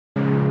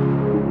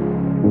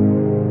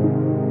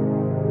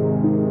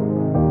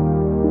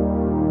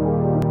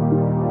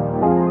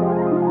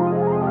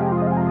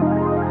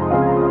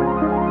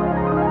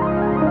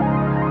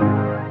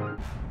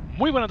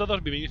Muy buenas a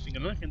todos, bienvenidos a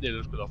Hola, gente,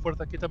 de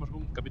fuerza. Aquí estamos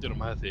con un capítulo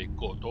más de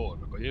Kotor,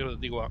 los Caballeros de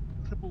Antigua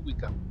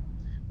República.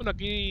 Bueno,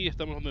 aquí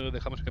estamos donde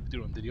dejamos el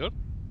capítulo anterior.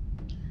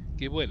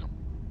 Que bueno,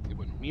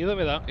 miedo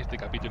me da este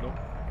capítulo,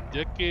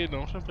 ya que nos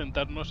vamos a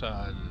enfrentarnos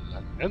al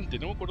almirante.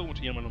 No me acuerdo cómo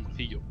se llama el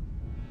nombrecillo,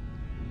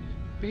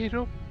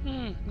 pero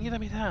miedo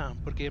me da,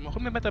 porque a lo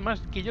mejor me mata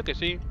más que yo que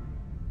sé.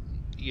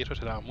 Y eso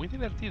será muy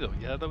divertido,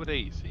 ya lo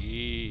veréis.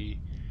 Sí,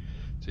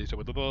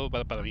 sobre todo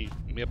para mí.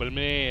 Voy a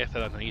ponerme hasta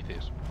las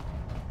narices.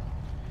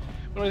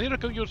 Bueno, deciros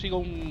que hoy yo sigo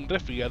un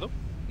resfriado.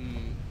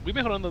 Voy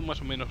mejorando más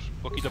o menos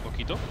poquito a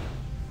poquito.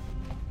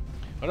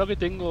 Ahora que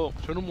tengo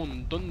son un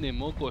montón de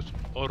mocos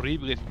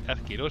horribles,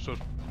 asquerosos.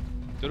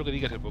 Todo lo que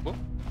digas es poco.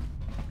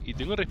 Y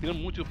tengo que respirar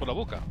mucho por la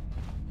boca.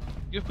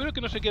 Yo espero que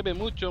no se queme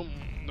mucho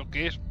lo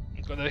que es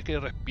cada vez que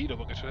respiro,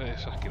 porque eso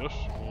es asqueroso.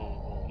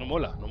 No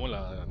mola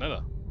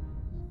nada.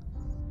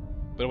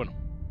 Pero bueno,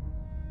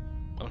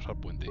 vamos al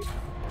puente.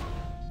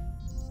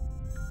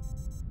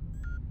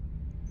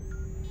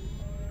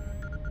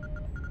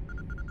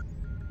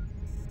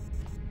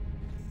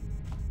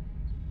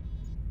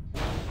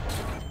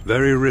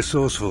 Very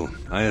resourceful.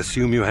 I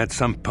assume you had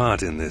some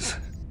part in this.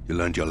 You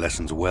learned your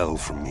lessons well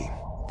from me.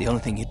 The only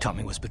thing you taught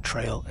me was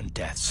betrayal and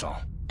death, Saul.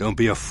 Don't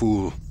be a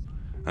fool.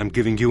 I'm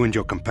giving you and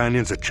your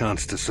companions a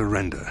chance to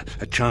surrender,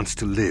 a chance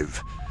to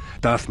live.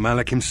 Darth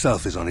Malak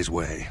himself is on his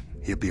way.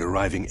 He'll be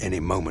arriving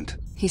any moment.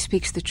 He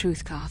speaks the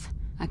truth, Koth.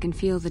 I can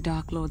feel the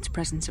Dark Lord's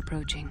presence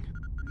approaching.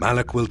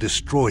 Malak will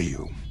destroy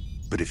you.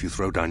 But if you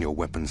throw down your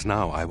weapons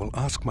now, I will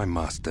ask my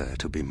master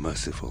to be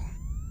merciful.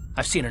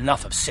 I've seen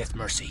enough of Sith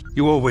mercy.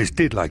 You always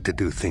did like to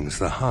do things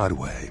the hard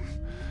way.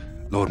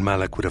 Lord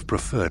Malak would have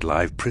preferred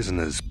live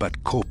prisoners,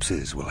 but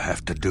corpses will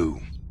have to do.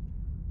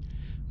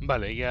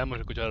 Vale, ya hemos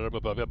escuchado. El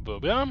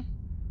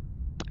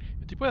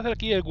tipo de hacer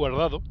aquí el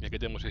guardado, ya que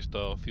tenemos esta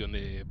opción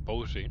de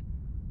pause.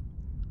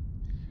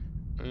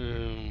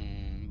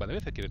 Vale, voy a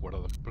hacer aquí el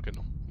guardado, ¿por qué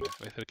no? Voy a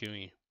hacer aquí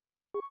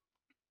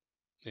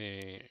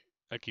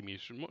aquí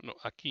mismo, no,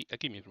 aquí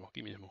mismo.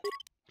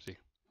 Sí,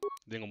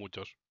 tengo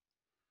muchos.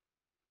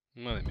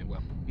 Madre mía,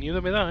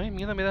 miedo me da,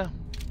 miedo me da.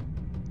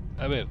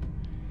 A ver,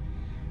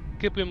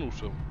 ¿qué plan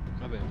uso?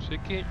 A ver, sé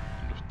que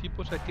los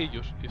tipos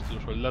aquellos,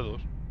 los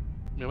soldados,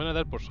 me van a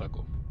dar por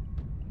saco.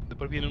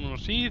 Después vienen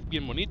unos Sith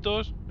bien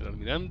bonitos, el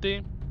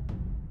almirante.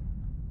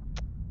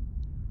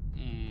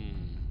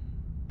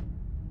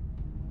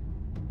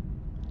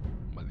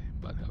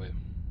 Vale, a ver.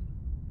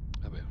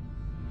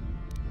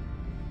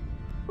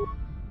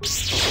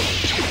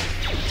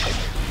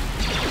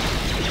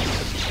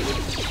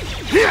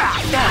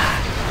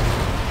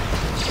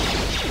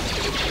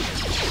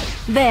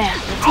 There.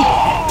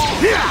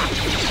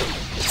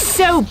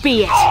 So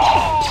be it.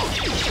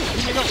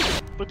 No,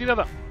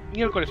 retirada.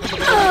 Miércoles. No.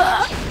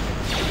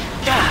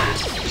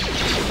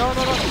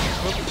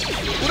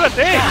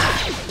 ¡Cúrate!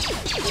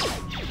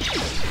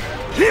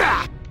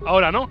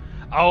 Ahora, ¿no?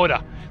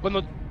 Ahora.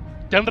 Cuando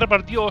te han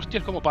repartido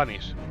hostias como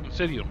panes. En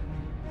serio.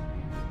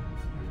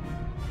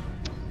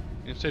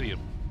 Me estoy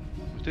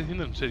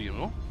diciendo en serio,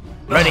 ¿no?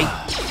 Ready?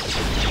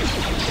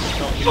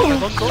 No,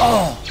 tonto.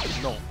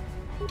 No.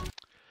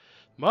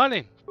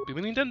 Vale,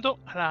 primer intento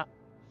a la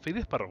fe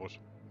de espárragos.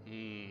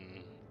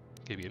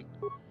 Qué bien.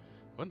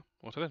 Bueno,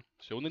 vamos a ver.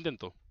 Segundo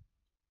intento.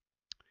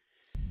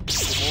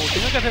 Como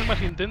tenga que hacer más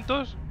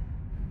intentos,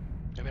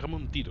 ya me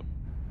un tiro.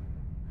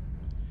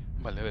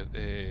 Vale, a ver.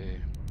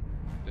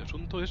 El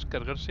asunto es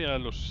cargarse a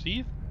los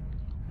Sith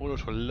o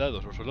los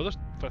soldados. Los soldados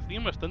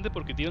fastidian bastante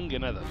porque tiran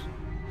granadas.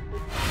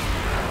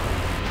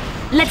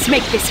 Let's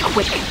make this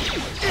quick.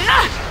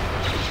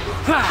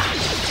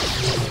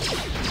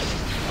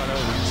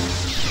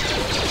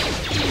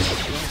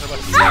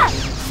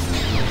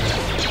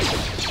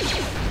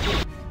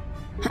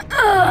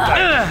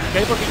 Vale, ¿qué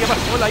hay? Porque llevas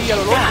sola ahí a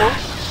lo loco.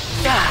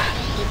 No.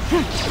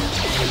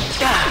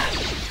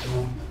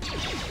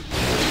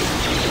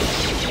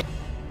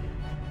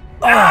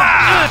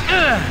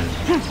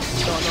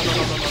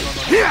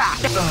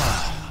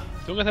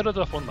 Tengo que hacerlo de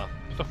otra forma.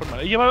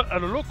 Él lleva a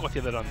lo loco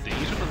hacia adelante. Y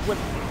eso no es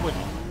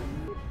bueno,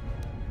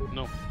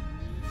 No.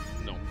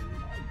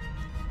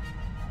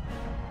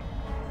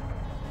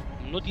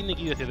 No tiene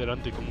que ir hacia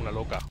adelante como una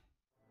loca.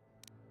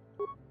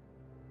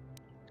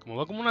 Como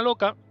va como una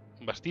loca,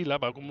 Bastila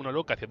va como una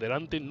loca hacia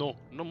adelante, no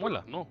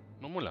mola.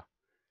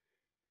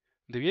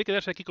 ¿Debía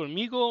quedarse aquí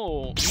conmigo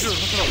o ir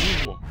nosotros lo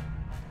mismo?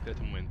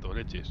 Espérate un momento,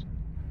 leches.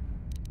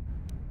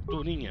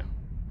 Tú, niña.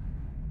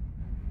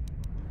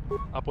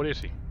 A por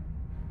ese.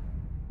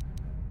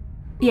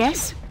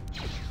 Yes?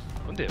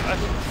 ¿Dónde vas?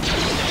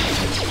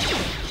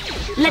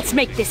 Let's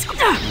make this.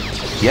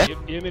 Yeah?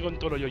 Ya me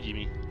controlo yo,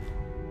 Jimmy.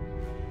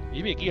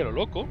 Jimmy aquí a lo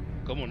loco,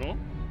 ¿cómo no?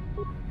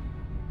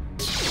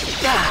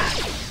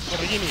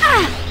 Corre, Jimmy.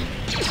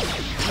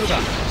 Ayuda.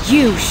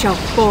 You shall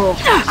fall.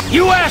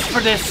 You asked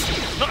for this!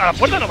 No, a la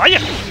puerta no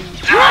vayas.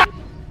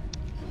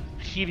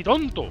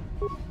 Giritonto.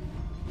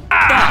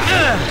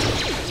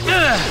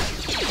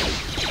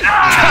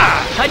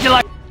 How'd you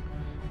like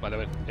Vale, a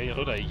ver, hay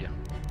error ahí ya.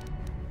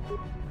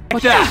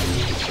 that?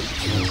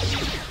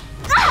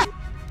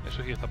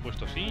 Eso sí está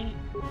puesto así.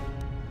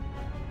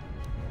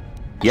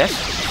 Yes?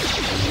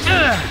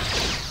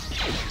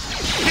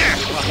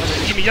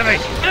 ¡Jimmy, ya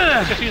ves!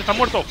 ¡Ese sí está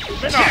muerto!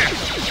 ¡Venga!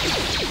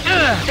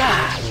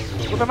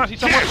 ¡Otra más y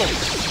está muerto!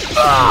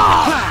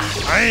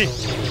 ¡Ahí!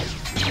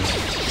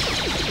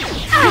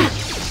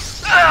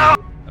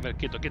 A ver,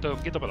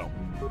 quieto parado.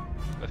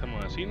 Le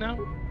hacemos así,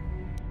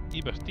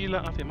 y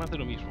Bastila hace más de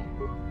lo mismo.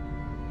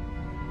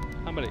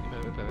 Hombre, espera.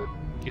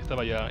 Aquí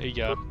estaba ya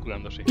ella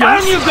curándose.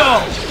 Down you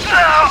go!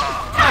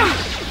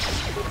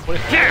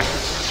 Pues, ¿ves?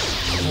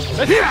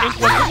 En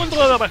cuanto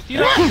encuentro la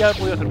Bastila, ya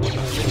podía hacer cosas.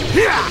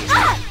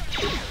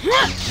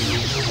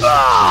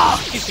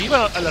 Y se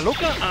iba a la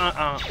loca,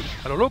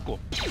 a lo loco.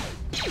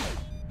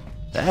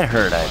 That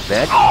hurt, I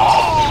bet.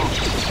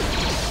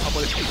 A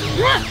por él.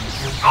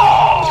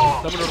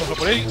 Dámelo rojo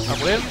por él, a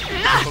por él.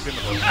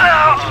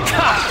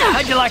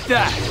 How'd you like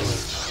that?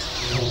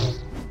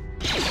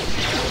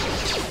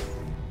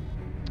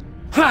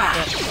 A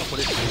por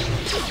él.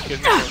 Que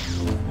es mejor.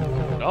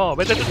 No,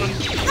 vete tú,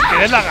 que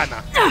des la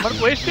gana.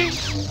 Marco este.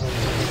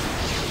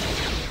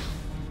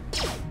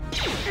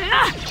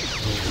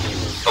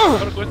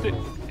 Marco este.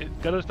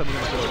 Claro, está muy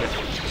demasiado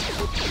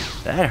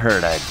lejos. That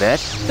hurt, I bet.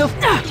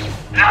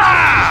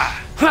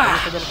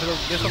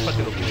 Eso para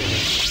que lo cuide.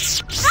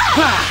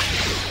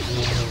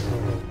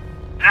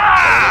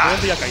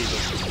 Vale, ya ha caído.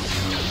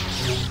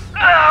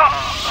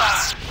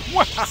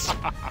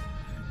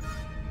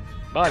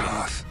 Vale.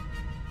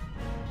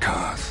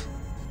 Karth.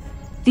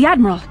 The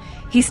Admiral.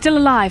 He's still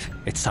alive.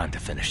 It's time to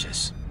finish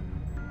this.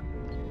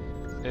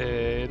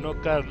 No,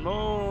 Karth,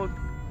 no.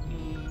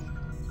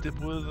 Te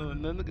puedo.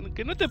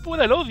 Que no te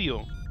pueda el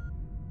odio.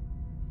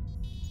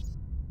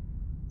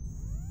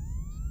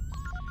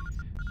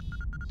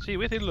 Sí,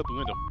 voy a decirlo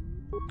primero.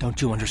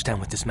 Don't you understand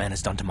what this man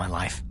has done to my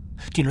life?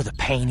 Do you know the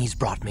pain he's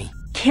brought me?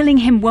 Killing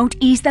him won't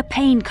ease the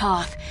pain,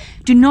 Karth.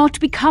 Do not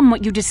become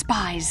what you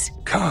despise.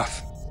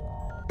 Karth.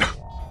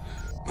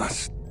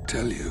 Must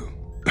tell you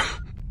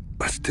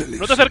No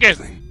te acerques.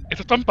 something.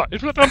 Eso es trampa.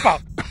 Es una trampa.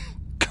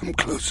 Come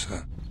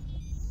closer.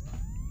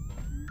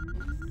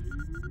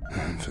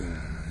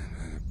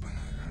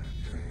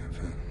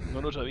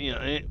 No lo sabía,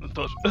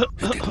 Entonces...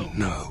 You didn't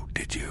know,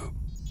 did you?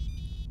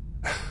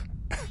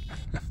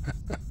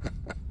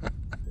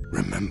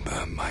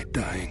 Remember my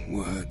dying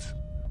words.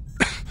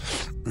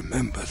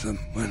 Remember them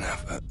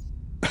whenever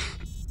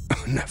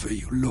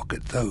you look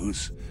at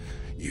those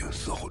you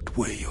thought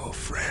were your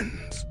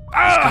friends.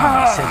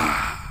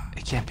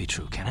 It can't be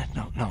true, can it?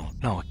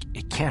 No,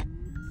 it can't.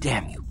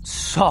 Damn you,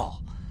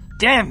 Saul.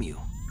 Damn you.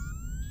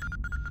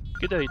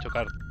 ¿Qué te ha dicho,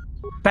 Karth?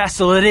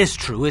 Basil, it is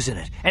true, isn't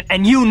it?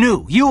 And you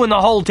knew. You and the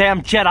whole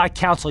damn Jedi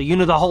Council, you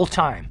knew the whole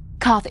time.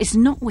 Karth, it's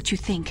not what you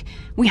think.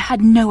 We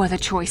had no other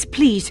choice.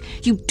 Please,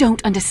 you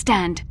don't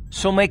understand.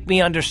 So make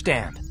me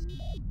understand.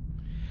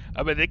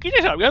 A ver, ¿de qué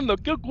estás hablando?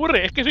 ¿Qué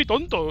ocurre? Es que soy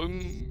tonto.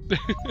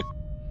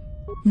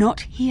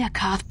 Not here,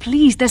 Karth.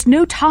 Please, there's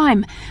no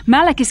time.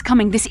 Malak is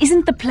coming. This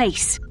isn't the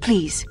place.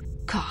 Please,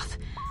 Karth,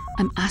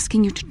 I'm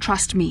asking you to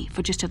trust me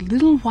for just a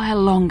little while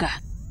longer.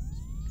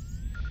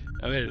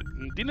 A ver,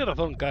 tiene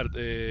razón, Karth.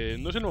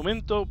 No es el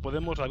momento.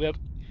 Podemos hablar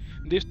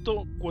de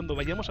esto cuando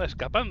vayamos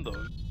escapando.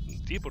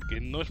 Sí, porque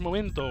no es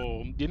momento.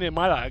 Viene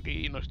Malak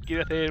y nos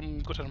quiere hacer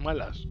cosas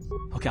malas.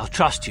 Okay, I'll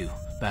trust you,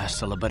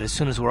 Bastila, but as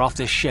soon as we're off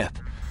this ship,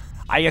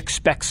 I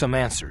expect some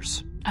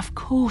answers. Of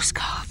course,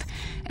 Karth.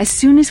 As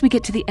soon as we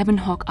get to the Ebon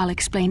Hawk, I'll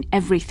explain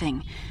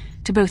everything.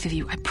 To both of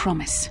you, I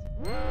promise.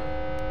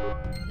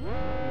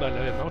 Vale,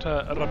 a ver, vamos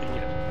a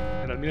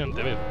rapiñar. El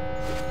almirante, a ver.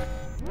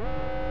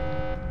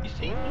 ¿Y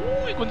si?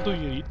 ¡Uy, cuánto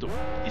dinerito!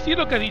 ¿Y si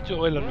lo que ha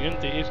dicho el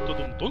almirante es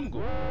todo un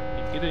tongo?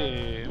 Y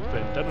quiere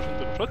enfrentarnos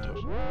entre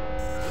nosotros.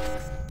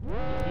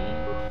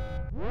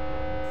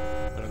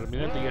 Bueno, el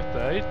almirante ya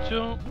está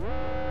hecho.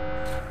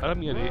 Ahora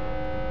miraré.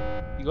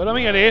 Digo, ahora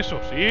miraré eso,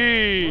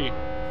 sí.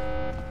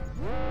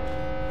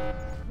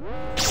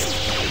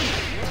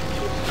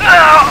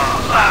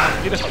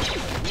 ¿Tienes algo?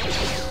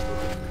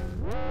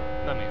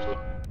 Dame esto.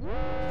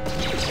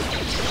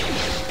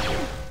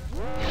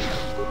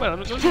 Bueno,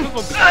 no es complicado.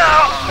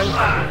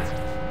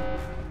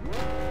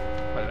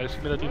 Vale, a ver si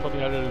me da tiempo a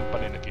mirar el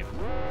panel aquí. El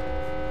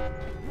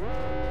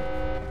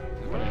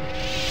panel.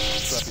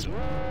 Rápido.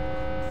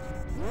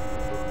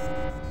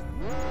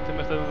 El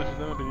sistema está en un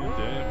sistema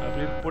pendiente.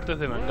 Abrir puertas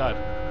del hangar.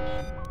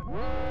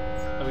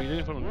 Habilidad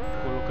informática.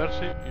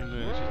 Colocarse en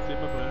el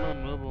sistema programa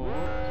nuevo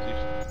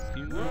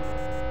destino.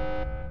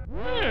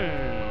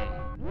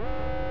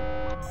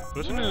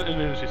 Colocarse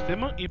en el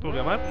sistema y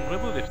programar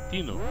nuevo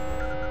destino.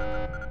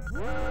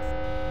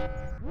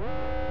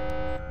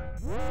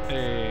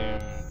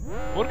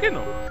 ¿Por qué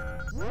no?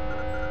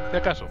 ¿De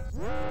acaso?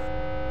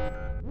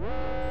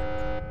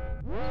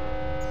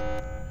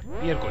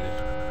 Miércoles.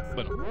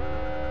 Bueno.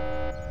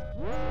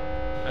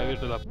 He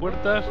abierto las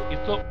puertas y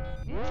esto...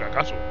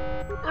 fracaso.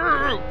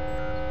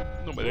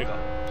 No me deja.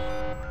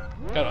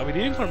 Claro,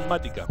 habilidad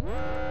informática.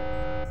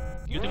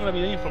 Yo tengo una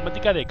habilidad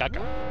informática de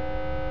caca.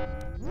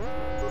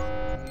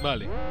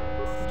 Vale.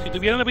 Si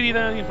tuviera una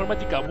habilidad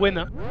informática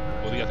buena,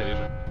 podría hacer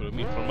eso. Pero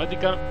mi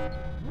informática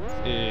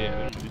A ver, un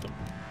momentito.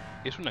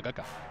 Es una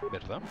caca,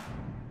 ¿verdad?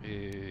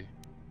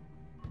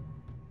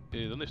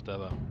 ¿Dónde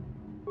estaba?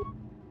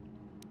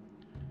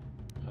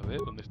 A ver,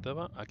 ¿dónde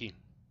estaba? Aquí.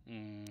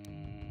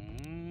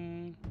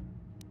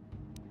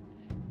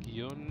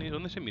 Guiones...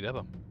 ¿Dónde se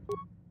miraba?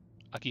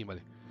 Aquí,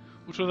 vale.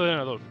 Uso de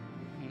ordenador.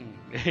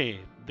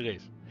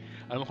 3.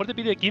 A lo mejor te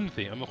pide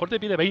 15, a lo mejor te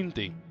pide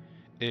 20.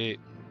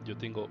 Yo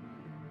tengo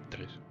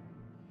 3.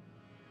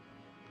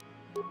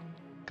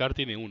 Car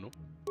tiene 1.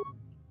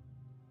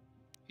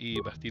 Y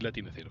Bastila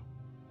tiene 0.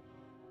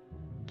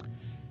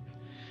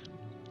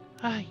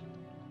 Ay.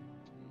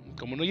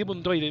 Como no llevo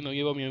un droide, no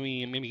llevo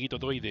mi amiguito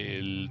droide,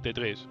 el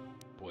T3,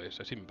 pues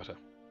así me pasa.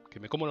 Que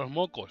me como los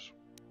mocos.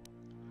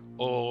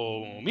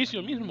 O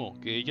Mission mismo,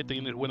 que ella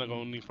también es buena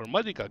con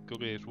informática, creo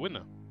que es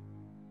buena.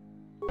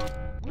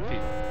 En fin,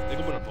 me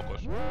como los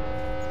mocos.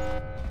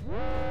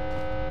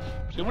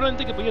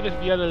 Seguramente que podía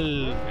desviar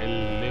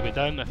el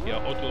Leviatán hacia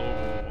otro,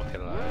 hacia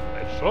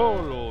el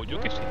sol o yo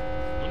qué sé,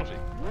 no lo sé.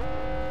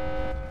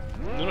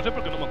 No lo sé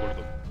porque no me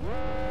acuerdo.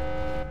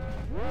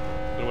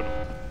 Pero bueno,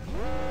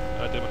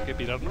 ahora tenemos que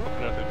pirarnos,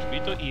 coger el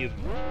ascensorito y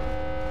irnos.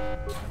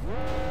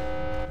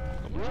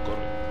 Vámonos,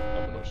 corre,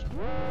 vámonos.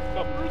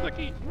 Vámonos de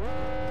aquí.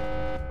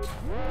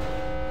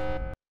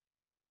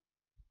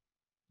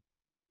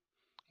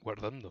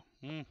 Guardando.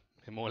 Me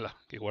mola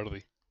que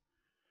guarde.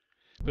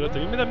 Pero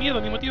también me da miedo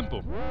al mismo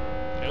tiempo.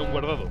 Que haga un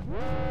guardado.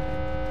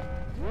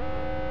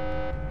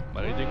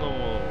 Vale, ahí tengo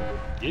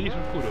Jedis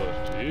oscuros.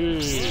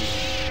 Sí.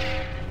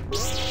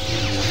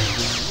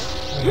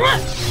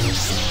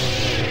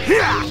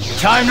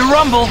 Time to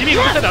rumble. ¿Sí me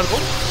gusta el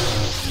árbol?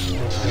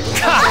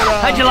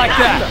 How'd you like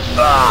that?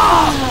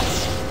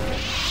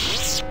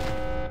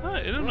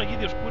 Era una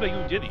Jedi oscura y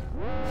un Jedi.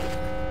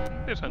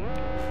 Interesante.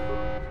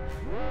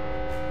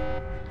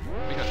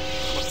 Venga,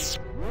 vamos.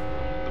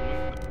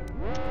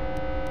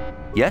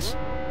 Yes? Se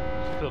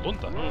ha quedado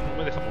tonta, no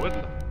me deja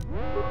moverla.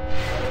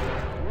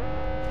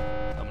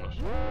 Vámonos.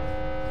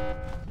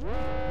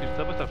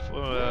 Estaba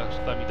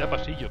hasta mitad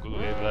pasillo, creo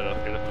que era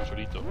el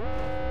ascensorito.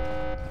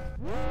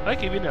 ¡Ay,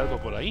 que viene algo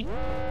por ahí!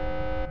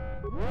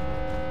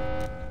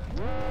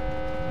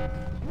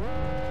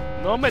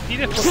 ¡No me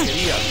tires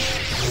porquerías!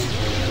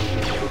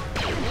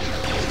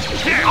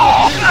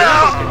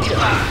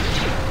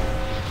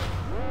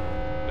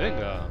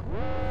 Venga.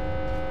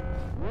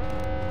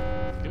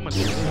 Qué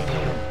maldito.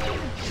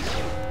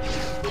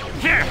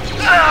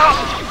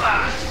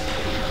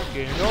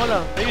 Que no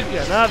lancéis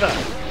granadas.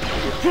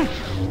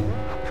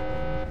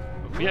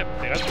 Os voy a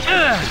pegar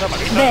una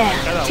paliza a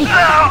cada uno.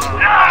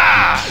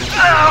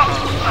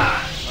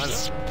 Vale.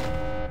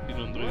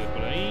 Tiene un droide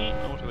por ahí.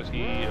 Vamos a ver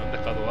si han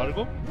dejado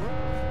algo.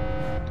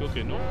 Creo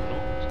que no, no.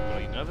 Por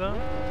ahí nada.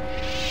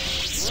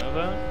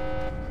 Nada.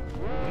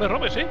 No me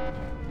robes,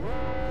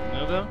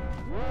 Nada.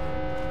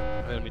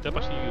 A ver, mitad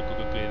pasillo creo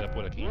que queda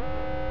por aquí.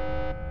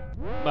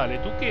 Vale,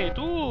 ¿tú qué?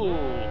 Tú...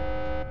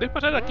 ¿Ves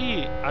pasar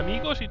aquí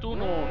amigos y tú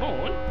no, no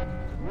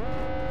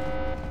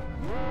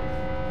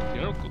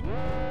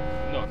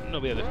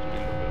voy a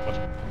destruirlo, pero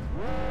paso.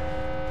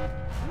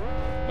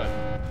 Vale.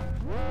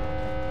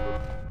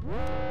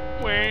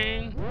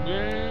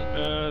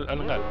 Al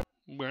hangar.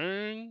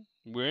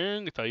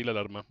 Está ahí la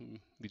alarma.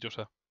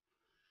 Dichosa.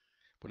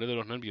 Pone de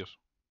los nervios.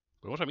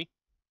 Ponemos a mí.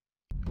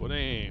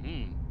 Pone...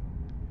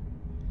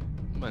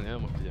 Vale,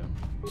 vamos allá.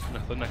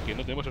 Una zona que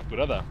no tenemos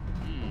explorada.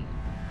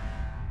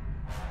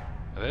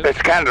 A ver.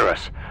 It's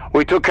Canderous.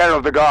 We took care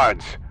of the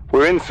guards.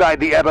 We're inside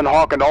the Ebon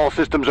Hawk and all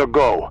systems are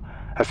go.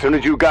 As soon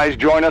as you guys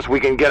join us, we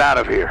can get out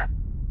of here.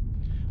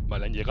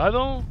 Vale, han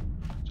llegado.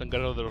 Se han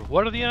cargado de los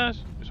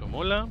guardias. Eso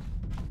mola.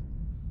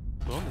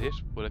 ¿Dónde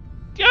es? Por aquí.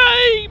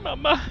 ¡Ay,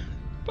 mamá!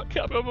 ¿Para qué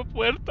abro una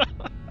puerta?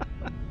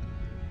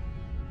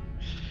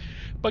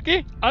 ¿Para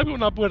qué abro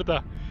una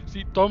puerta?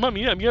 Si, toma,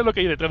 mira lo que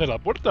hay detrás de la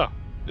puerta.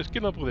 Es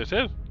que no puede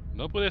ser.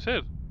 No puede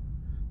ser.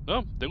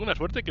 No, tengo una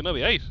suerte que no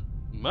veáis.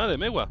 Madre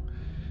megua.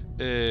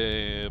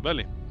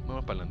 Vale,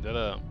 vamos para adelante.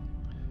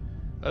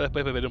 Ahora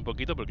después beberé un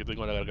poquito porque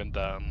tengo la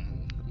garganta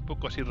un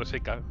poco así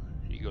reseca.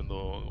 Y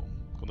cuando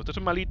estás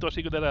malito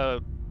así que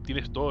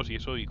tienes tos y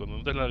eso, y cuando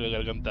no tienes la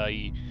garganta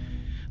ahí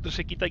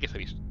resequita, ¿qué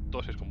sabéis?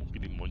 Tos es como un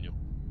quilimmoño.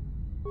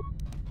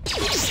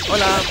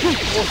 ¡Hola!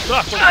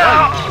 ¡Ostras!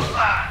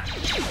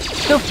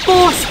 The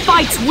Force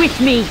fights with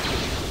me.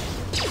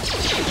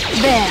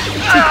 There.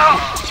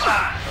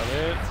 A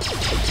ver.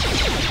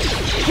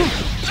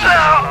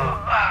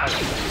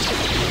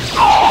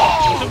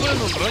 Se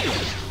ponen un rollo.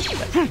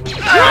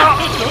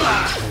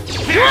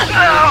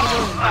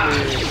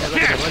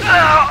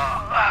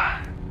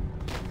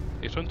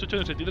 Son chochos en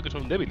el sentido que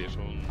son débiles,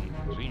 son...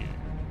 Sí.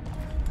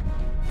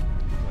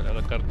 Vale, ahora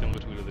acá tengo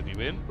que subirlo de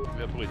nivel.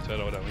 Voy a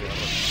aprovechar ahora, voy a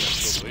rapiñar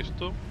todo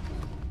esto.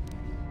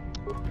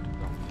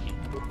 Aquí.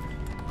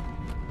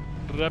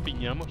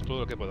 Rapiñamos todo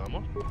lo que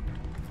podamos.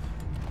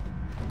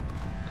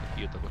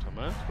 Aquí otra cosa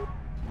más.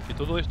 Que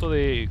todo esto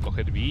de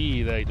coger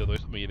vida y todo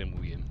esto me viene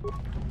muy bien.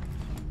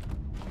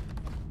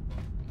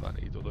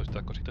 Vale, y todas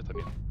estas cositas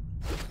también.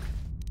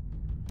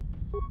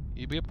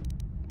 Y voy a...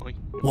 Ay,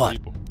 What?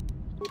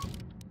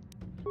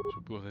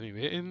 Subimos de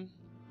nivel.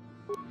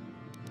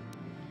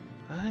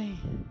 Ay,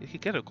 es que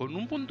claro, con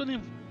un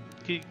montón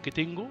que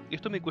tengo, y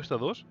esto me cuesta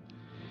 2,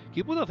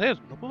 ¿qué puedo hacer?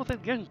 No puedo hacer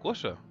gran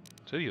cosa.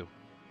 En serio.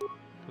 Voy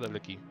a darle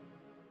aquí.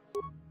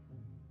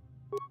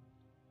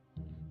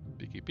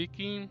 Piki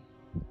piki.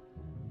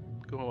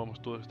 ¿Cómo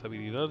vamos todas estas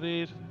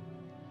habilidades?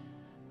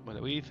 Vale,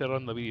 voy a ir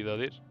cerrando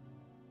habilidades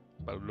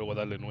para luego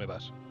darle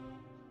nuevas.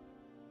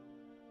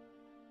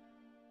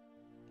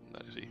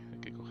 Vale, sí, hay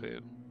que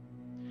coger...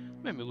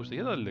 Me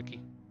gustaría darle aquí.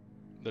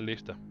 Darle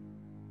esta.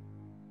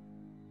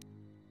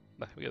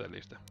 Vale, voy a darle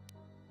esta.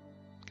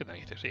 ¿Qué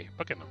narices? Sí,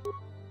 ¿por qué no?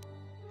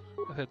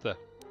 Aceptar.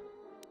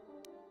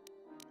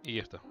 Y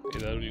ya está.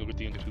 Era lo único que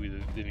tienen que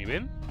subir de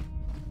nivel.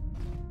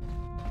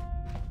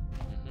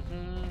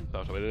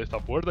 Vamos a ver esta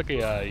puerta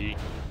que hay.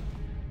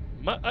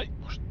 ¡Ay!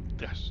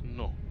 ¡Ostras!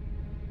 No.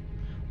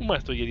 Un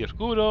maestro Jedi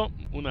oscuro.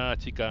 Una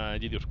chica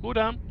Jedi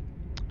oscura.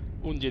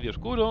 Un Jedi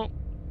oscuro.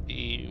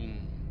 Y...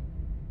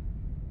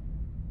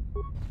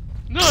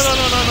 ¡No!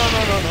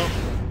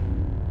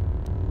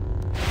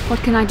 What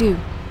can I do?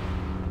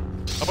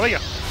 ¡A por allá!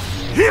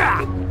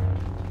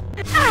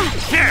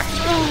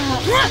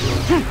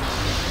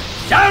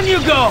 Down you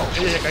go!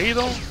 Ella ya ha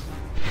caído.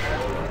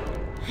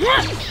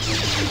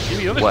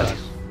 Jimmy, ¿dónde What? estás?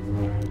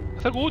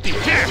 Haz algo útil.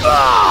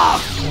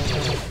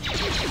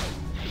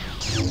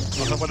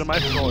 Vamos a poner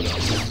maestro ahora.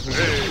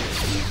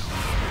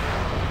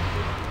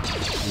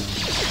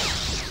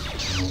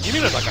 Jimmy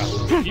no ataca.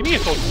 Jimmy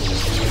es tonto.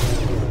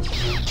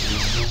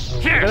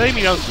 Me quedé ahí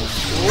mirando.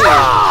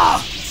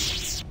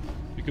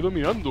 Me quedo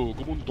mirando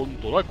como un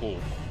tontoraco.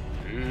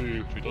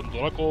 Soy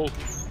tontoraco.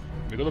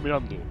 Me quedo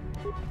mirando.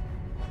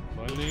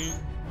 Vale.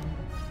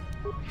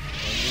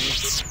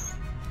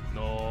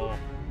 No.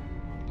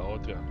 La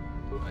otra.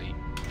 Ahí.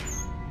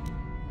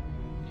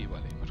 Y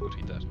vale, más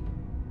cositas.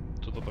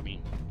 Todo para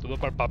mí. Todo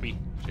para el papi.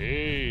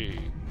 Sí.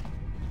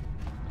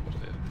 Vamos a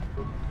ver.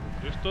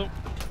 Esto.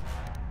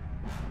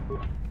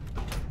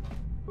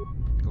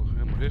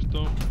 Cogemos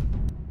esto.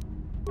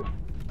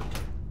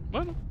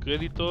 Bueno,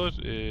 créditos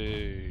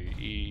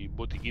y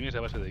botiquines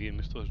a base de bien.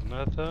 Esto es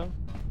nada.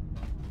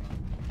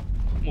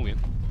 Muy bien.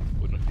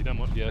 Pues nos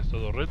tiramos. Ya es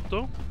todo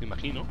recto, me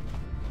imagino.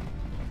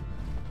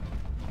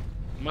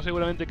 Más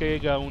seguramente que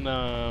haya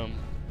una...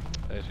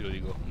 A ver si lo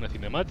digo. Una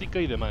cinemática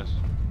y demás.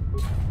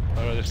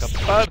 Para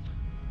escapar.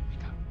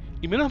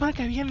 Y menos mal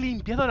que habían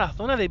limpiado la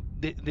zona de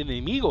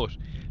enemigos.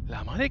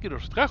 La madre que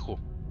los trajo.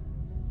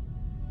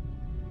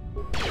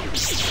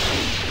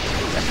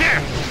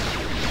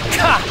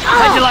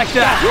 How'd you like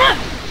that?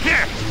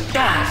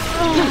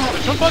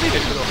 Son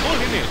fáciles, pero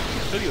jóvenes.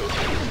 En serio.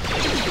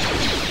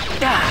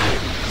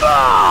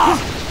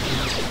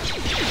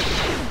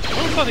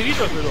 Son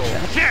facilitos, pero...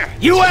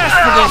 You asked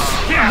for this!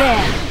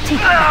 There,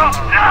 take that.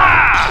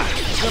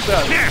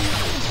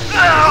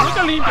 ¿No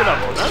te limpia la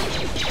zona?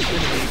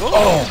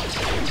 Oh!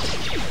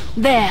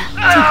 There,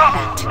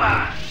 take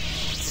that.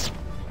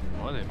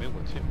 Madre mía,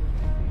 guache.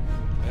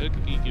 A ver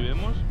qué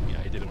vemos. Mira,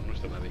 ahí tenemos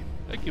nuestra nave.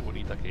 Ay, qué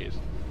bonita que es.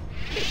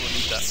 Qué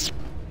bonita.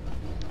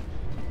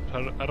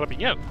 Vamos a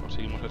rapiñar.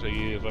 Seguimos a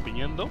seguir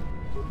rapiñando.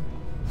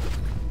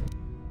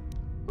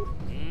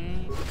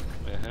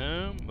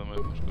 Ajá. Vamos a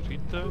ver más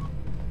cositas.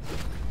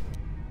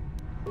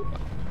 Vale.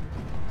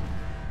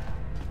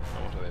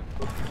 Vamos a ver.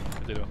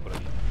 ¿Qué tenemos por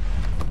aquí?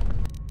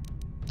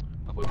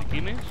 Más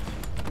botiquines.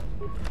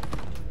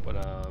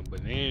 Para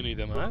veneno y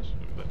demás.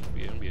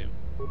 Bien, bien.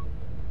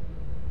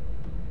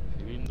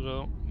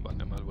 Cilindro.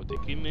 Vale, más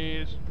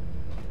botiquines.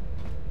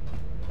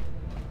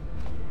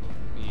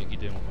 Y aquí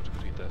tenemos más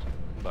cositas.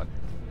 Vale.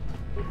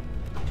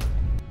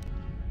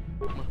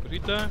 Más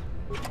cositas.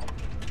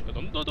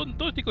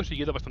 Todo estoy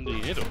consiguiendo bastante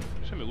dinero.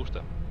 Eso me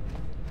gusta.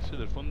 Ese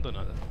del fondo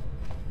nada.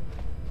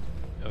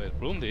 A ver,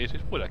 ¿por dónde es?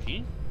 ¿Es por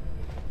aquí?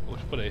 ¿O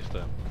es por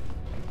esta?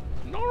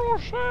 ¡No lo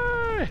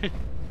sé!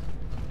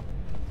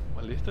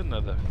 Vale, esta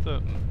nada. Esta...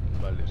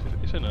 Vale,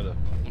 esa nada.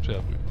 No se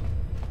abre.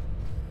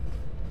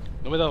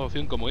 No me da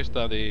opción como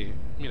esta de...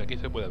 Mira, aquí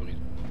se puede abrir.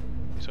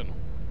 Eso no.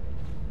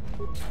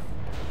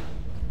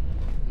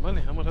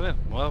 Vale, vamos a ver.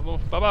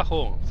 Vamos para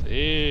abajo.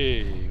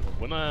 Sí,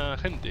 buena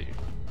gente.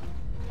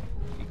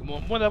 Y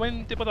como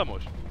buenamente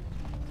podamos.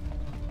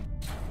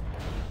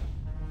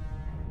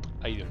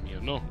 Ay, Dios mío,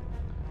 no.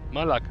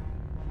 Malak.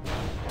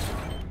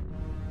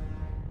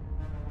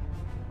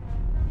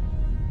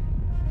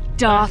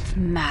 Darth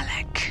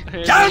Malak.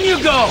 Down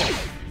you go!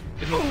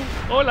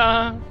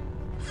 Hola.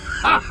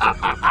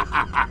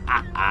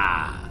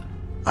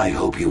 I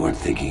hope you weren't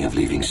thinking of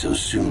leaving so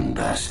soon,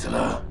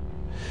 Bastila.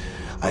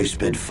 I've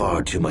spent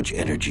far too much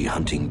energy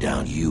hunting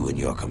down you and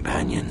your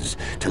companions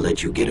to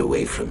let you get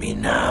away from me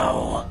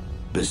now.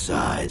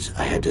 Besides,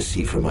 I had to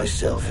see for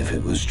myself if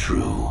it was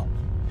true.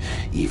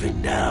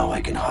 Even now,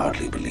 I can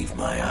hardly believe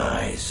my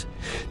eyes.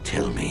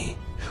 Tell me,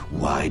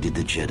 why did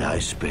the Jedi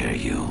spare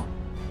you?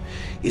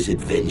 Is it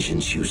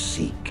vengeance you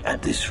seek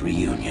at this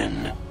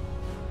reunion?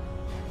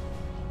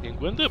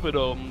 Encuentro,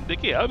 pero ¿de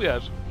qué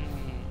hablas?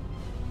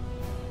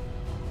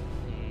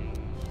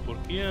 ¿Por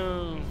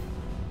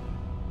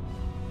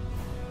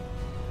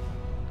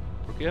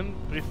qué que han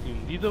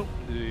prescindido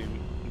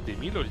de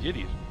mí los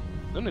Jedis.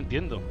 No lo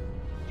entiendo.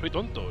 Soy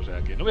tonto, o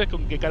sea, que no veas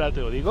con qué cara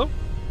te lo digo.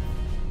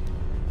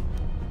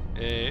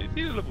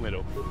 Tienes lo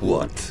primero.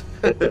 What?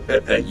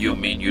 You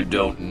mean you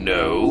don't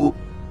know?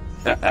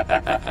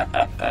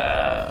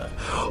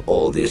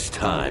 All this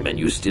time and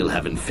you still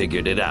haven't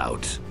figured it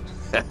out.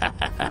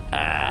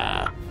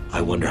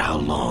 I wonder how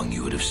long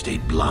you would have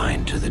stayed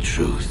blind to the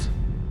truth.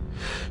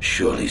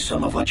 Surely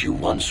some of what you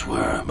once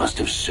were must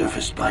have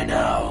surfaced by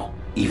now.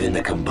 Even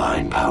the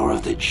combined power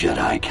of the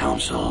Jedi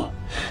Council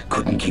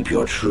couldn't keep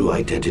your true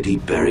identity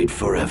buried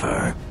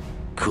forever,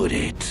 could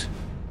it?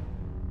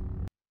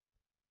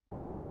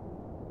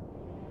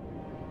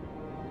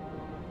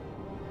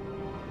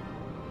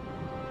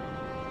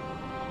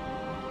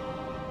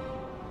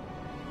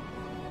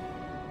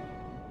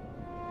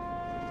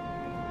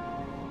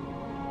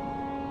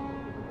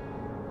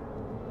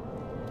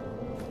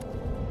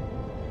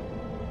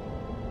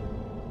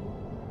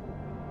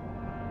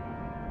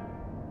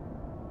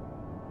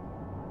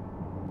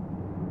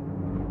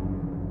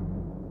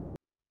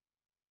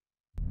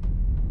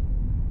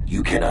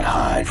 You cannot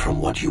hide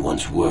from what you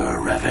once were,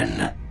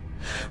 Revan.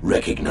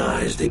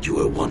 Recognize that you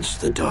were once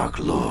the Dark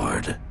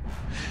Lord,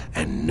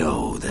 and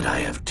know that I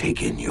have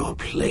taken your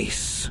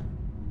place.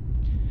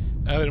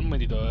 A ver, un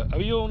momentito.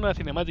 Había una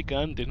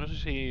cinemática antes, no sé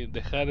si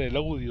dejar el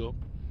audio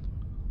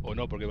o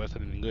no, porque va a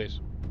estar en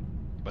inglés.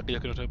 Para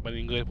aquellos que no sepan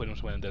inglés, pues no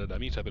se van a enterar de la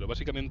misa, pero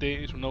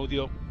básicamente es un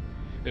audio,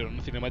 pero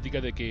una cinemática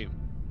de que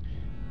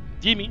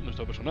Jimmy,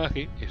 nuestro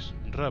personaje, es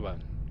Ravan,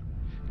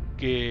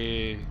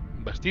 que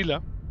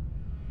Bastila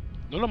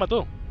no lo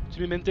mató,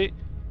 simplemente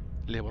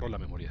le borró la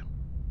memoria.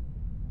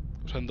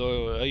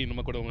 Usando ahí, no me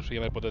acuerdo cómo se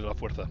llama el poder de la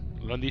fuerza.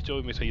 Lo han dicho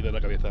y me he seguido de la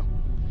cabeza.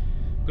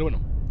 Pero bueno,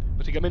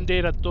 básicamente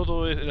era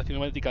todo, la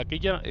cinemática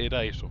aquella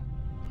era eso.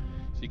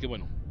 Así que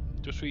bueno,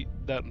 yo soy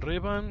Dan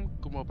Revan,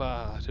 ¿cómo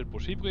va a ser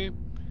posible?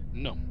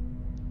 No,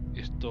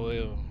 esto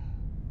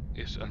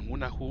es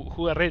alguna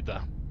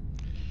jugarreta.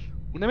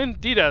 Una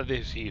mentira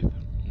de Sith.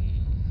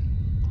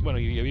 Bueno,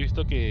 y había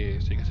visto que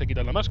se ha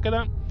quitado la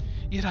máscara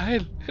y era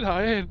él.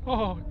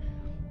 ¡Oh!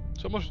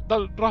 Somos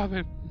Dan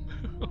Raven.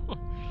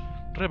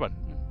 Revan.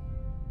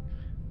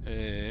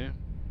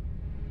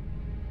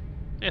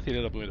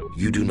 Decirle lo primero.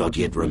 You do not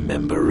yet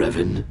remember,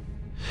 Revan?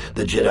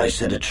 The Jedi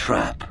set a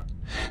trap.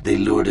 They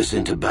lured us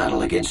into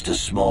battle against a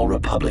small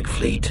Republic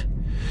fleet.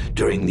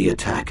 During the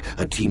attack,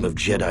 a team of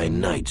Jedi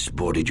Knights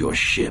boarded your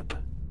ship.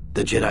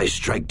 The Jedi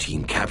strike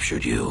team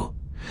captured you,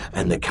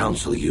 and the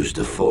Council used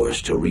the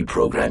Force to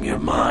reprogram your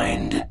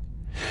mind.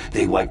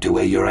 They wiped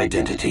away your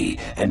identity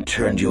and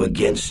turned you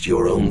against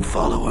your own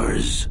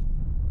followers.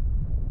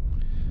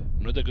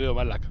 No te creo,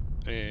 Malak.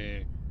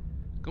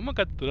 ¿Cómo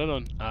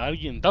capturaron a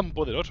alguien tan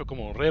poderoso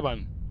como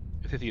Revan?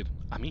 Es decir,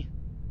 a mí.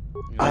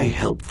 I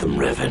helped them,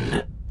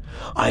 Revan.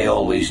 I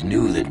always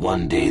knew that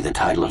one day the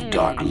title of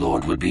Dark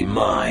Lord would be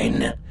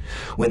mine.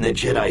 When the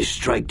Jedi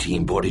strike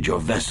team boarded your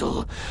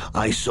vessel,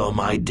 I saw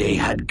my day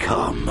had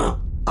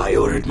come. I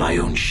ordered my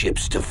own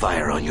ships to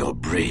fire on your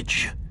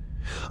bridge.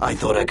 I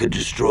thought I could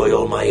destroy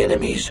all my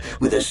enemies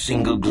with a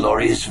single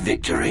glorious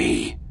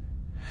victory.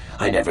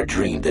 I never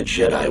dreamed the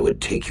Jedi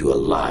would take you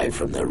alive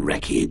from the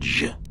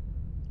wreckage.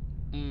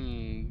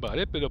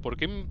 Vale, pero ¿por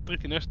qué me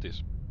traicionaste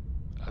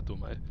a tu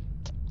madre?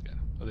 Claro,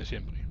 lo de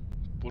siempre.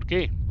 ¿Por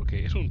qué?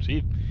 Porque es un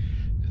Sith.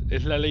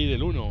 Es la ley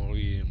del uno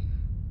y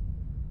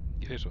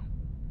es eso.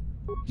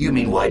 You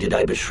mean why did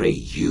I betray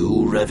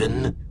you,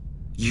 Revan?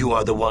 You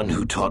are the one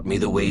who taught me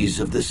the ways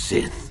of the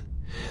Sith.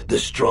 The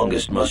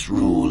strongest must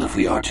rule if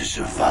we are to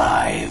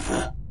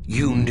survive.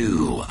 You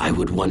knew I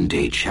would one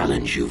day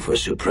challenge you for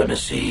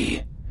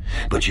supremacy,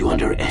 but you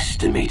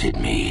underestimated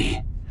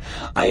me.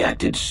 I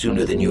acted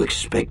sooner than you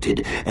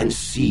expected and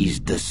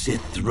seized the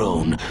Sith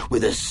throne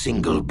with a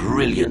single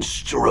brilliant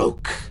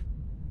stroke.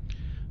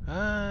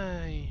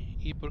 Ay,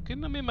 ¿y por qué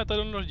no me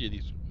mataron los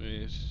Jedis?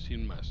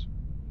 Sin más.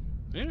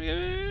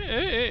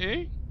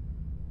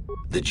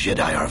 The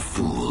Jedi are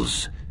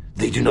fools.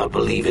 They do not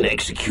believe in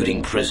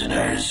executing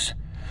prisoners.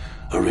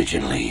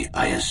 Originally,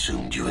 I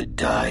assumed you had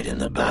died in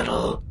the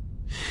battle.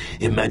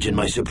 Imagine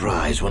my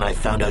surprise when I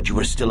found out you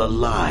were still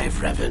alive,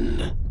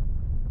 Revan.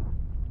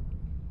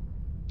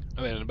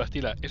 A ver,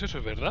 Bastila, ¿eso es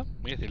verdad?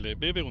 Voy a decirle,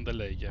 voy a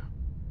preguntarle a ella.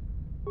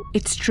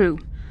 It's true.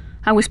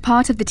 I was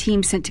part of the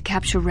team sent to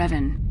capture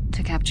Revan,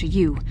 to capture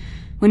you.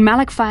 When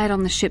Malak fired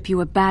on the ship, you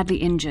were badly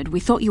injured. We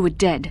thought you were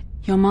dead.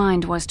 Your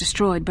mind was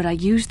destroyed, but I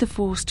used the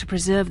Force to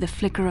preserve the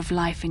flicker of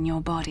life in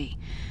your body.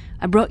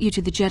 I brought you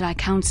to the Jedi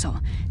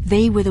Council.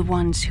 They were the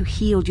ones who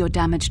healed your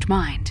damaged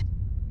mind.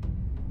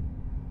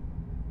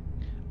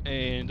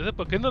 Entonces,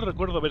 ¿por qué no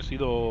recuerdo haber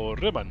sido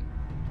Revan?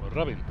 O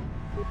Raven.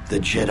 The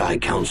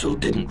Jedi Council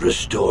didn't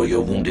restore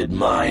your wounded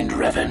mind,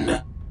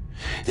 Revan.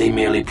 They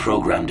merely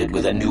programmed it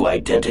with a new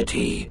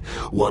identity,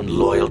 one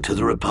loyal to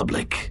the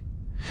Republic.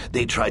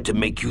 They tried to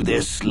make you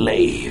their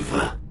slave.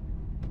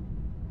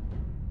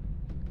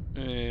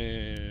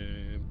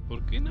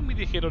 ¿Por qué no me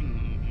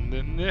dijeron...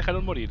 me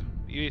dejaron morir?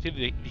 Iba a decir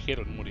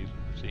dijeron morir,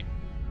 sí.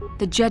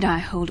 The Jedi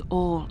hold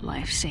all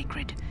life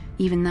sacred,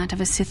 even that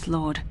of a Sith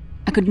Lord.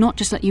 I could not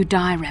just let you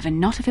die, Revan,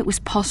 not if it was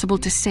possible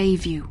to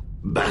save you.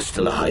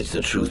 Bastila hides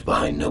the truth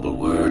behind noble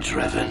words,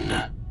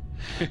 Revan.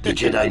 The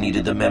Jedi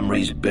needed the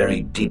memories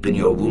buried deep in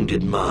your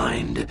wounded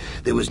mind.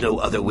 There was no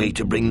other way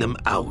to bring them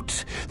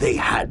out. They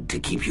had to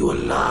keep you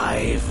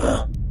alive.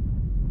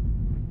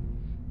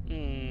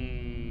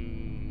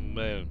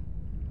 Bueno.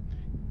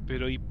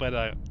 Pero ¿y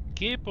para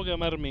qué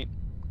programarme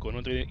con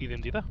otra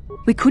identidad?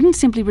 We couldn't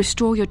simply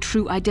restore your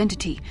true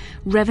identity.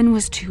 Revan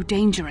was too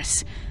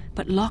dangerous.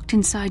 But locked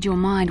inside your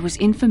mind was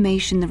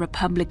information the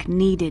Republic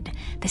needed,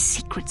 the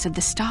secrets of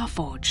the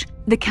Starforge.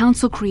 The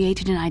Council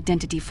created an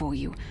identity for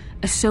you,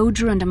 a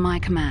soldier under my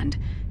command.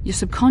 Your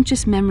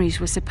subconscious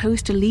memories were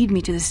supposed to lead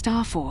me to the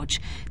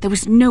Starforge. There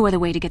was no other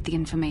way to get the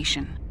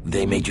information.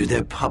 They made you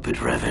their puppet,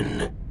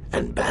 Revan,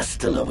 and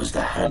Bastila was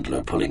the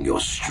handler pulling your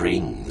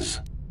strings.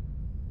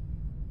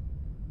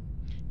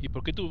 ¿Y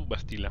por qué tú,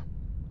 Bastila?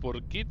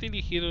 ¿Por qué te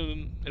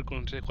eligieron el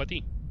consejo a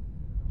ti?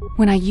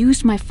 When I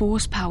used my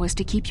force powers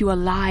to keep you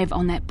alive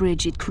on that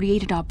bridge, it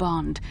created our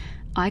bond.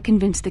 I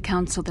convinced the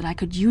Council that I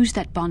could use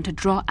that bond to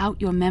draw out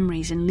your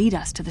memories and lead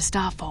us to the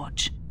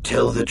Starforge.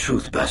 Tell the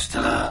truth,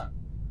 Bastila.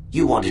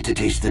 You wanted to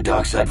taste the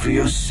dark side for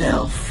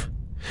yourself.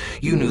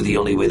 You knew the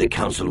only way the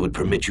Council would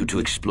permit you to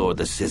explore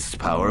the Sith's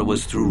power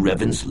was through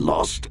Revan's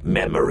lost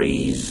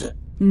memories.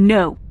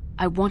 No.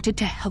 I wanted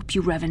to help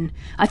you, Revan.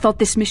 I thought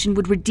this mission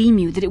would redeem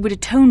you, that it would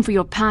atone for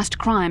your past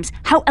crimes.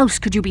 How else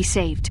could you be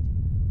saved?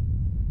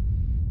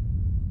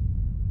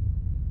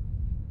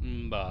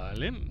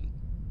 Vale.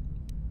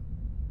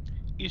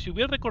 ¿Y si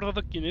hubiera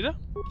recordado quién era?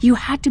 You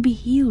had to be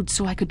healed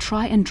so I could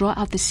try and draw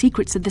out the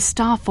secrets of the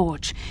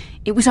Starforge.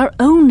 It was our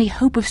only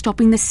hope of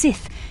stopping the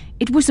Sith.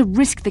 It was a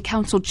risk the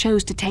Council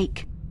chose to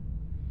take.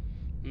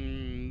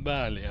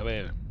 Vale, a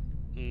ver.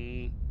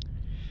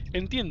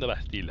 Entiendo,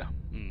 Bastila.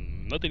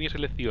 No tenías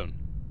elección.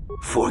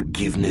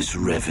 Forgiveness,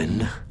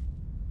 Revan.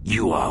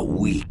 You are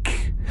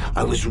weak.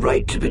 I was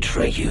right to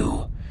betray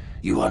you.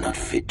 You are not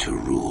fit to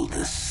rule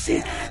the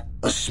Sith.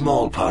 A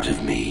small part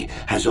of me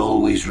has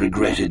always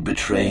regretted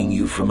betraying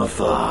you from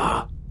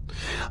afar.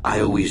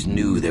 I always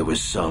knew there were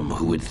some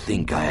who would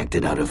think I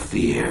acted out of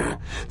fear,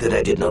 that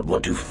I did not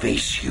want to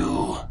face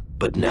you.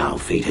 But now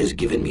fate has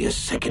given me a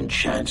second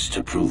chance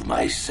to prove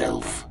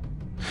myself.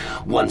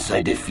 Once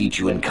I defeat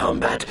you in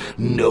combat,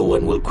 no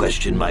one will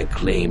question my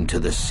claim to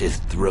the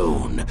Sith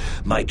throne.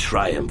 My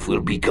triumph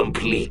will be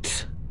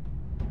complete.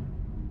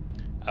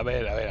 A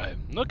ver.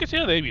 No que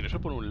sea débil, eso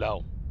por un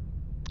lado.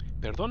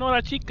 Perdono a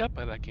la chica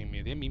para que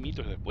me dé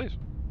mimitos después.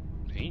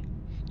 ¿Sí?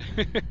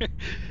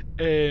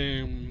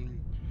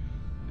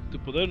 Tu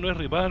poder no es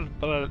rival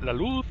para la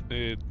luz.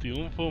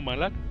 Triunfo,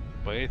 Malak.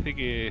 Parece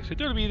que se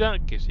te olvida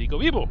que sigo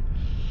vivo.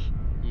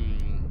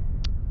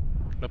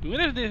 La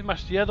primera es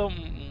demasiado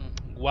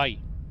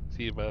guay.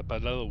 Sí, para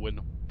el lado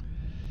bueno.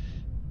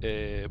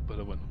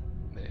 Pero bueno.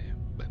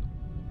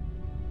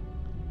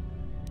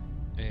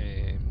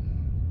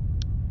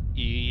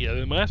 Y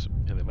además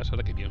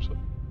ahora que pienso,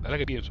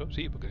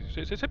 sí, porque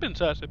sé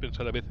pensar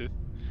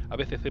a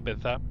veces sé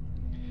pensar.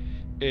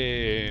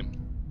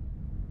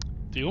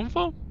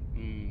 ¿Triunfo?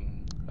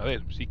 A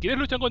ver, si quieres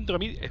luchar contra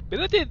mí,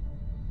 espérate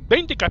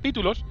 20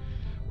 capítulos,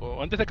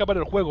 o antes de acabar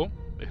el juego,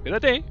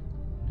 espérate,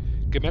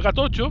 que me haga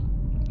tocho,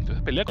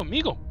 entonces pelea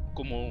conmigo,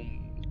 como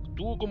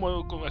tú,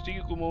 así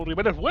como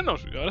rivales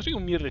buenos. Ahora soy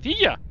un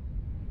mierdecilla.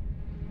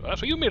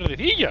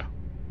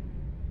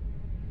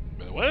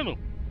 Pero bueno,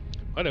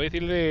 ahora voy a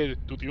decirle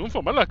tu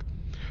triunfo, Malak.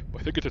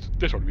 Parece que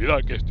te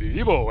olvida que estoy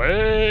vivo,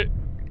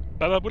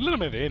 para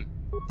burlarme de él.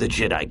 The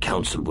Jedi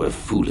Council were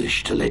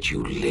foolish to let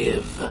you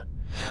live.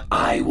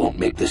 I won't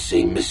make the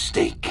same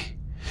mistake.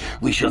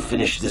 We shall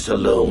finish this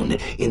alone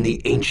in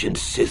the ancient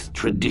Sith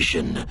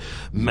tradition.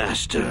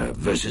 Master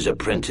versus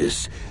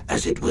apprentice,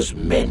 as it was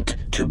meant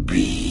to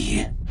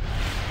be.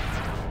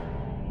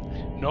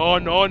 No.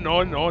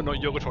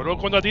 Yo solo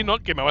contra ti, no,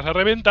 que me vas a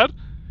reventar.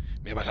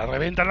 Me vas a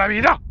reventar la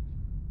vida.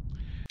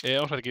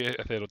 Vamos a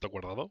hacer otro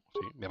acordado.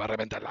 Sí, me va a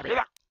reventar la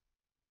vida.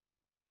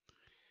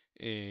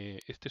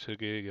 Este es el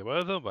que he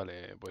llevado.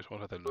 Vale, pues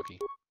vamos a hacerlo aquí.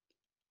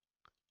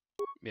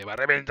 Me va a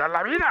reventar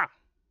la vida.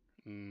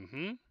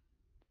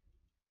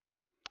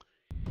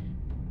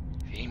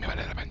 Sí, me van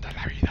a reventar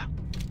la vida.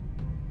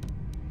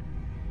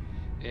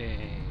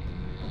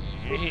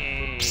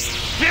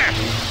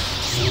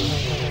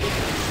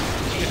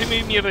 ¡Es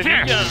mi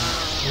mierdecilla!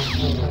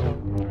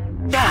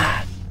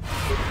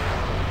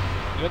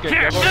 Mira que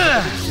hago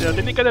la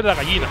técnica de la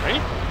gallina,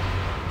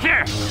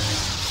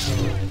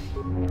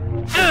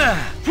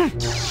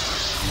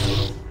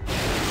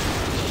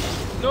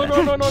 No.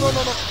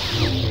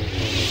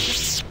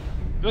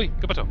 Uy,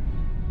 ¿qué pasó?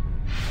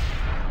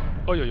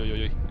 Uy.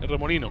 El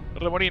remolino.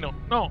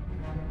 No.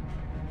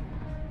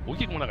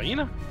 Oye, como una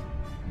gallina.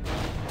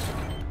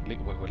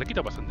 Le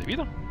quita bastante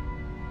vida.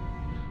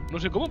 No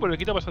sé cómo, pero le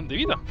quita bastante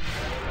vida.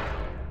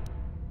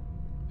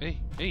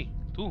 Ey,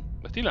 tú,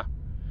 Bastila.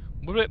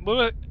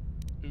 Vuelve.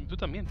 Tú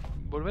también.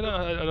 Volver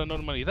a la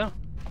normalidad.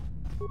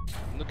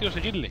 No quiero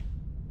seguirle.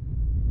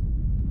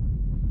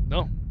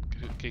 No.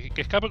 Que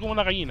escape como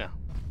una gallina.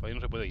 Ahí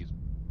no se puede ir.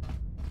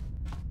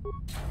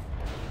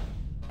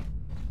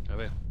 A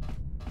ver.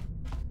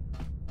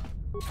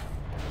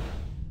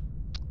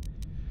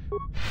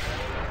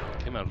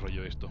 Qué mal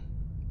rollo esto.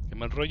 Qué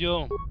mal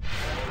rollo.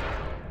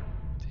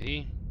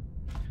 Sí.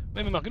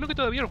 Me imagino que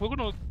todavía el juego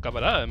no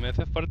acabará. Me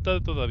hace falta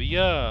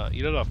todavía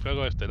ir a la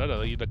fragua estelar,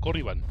 a ir a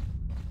Corriban.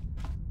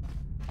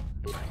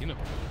 Me imagino.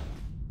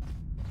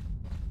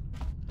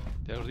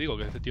 Ya os digo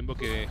que hace tiempo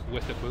que jugué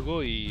este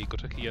juego y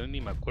cosas que ya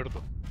ni me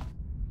acuerdo.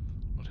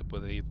 No se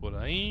puede ir por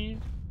ahí.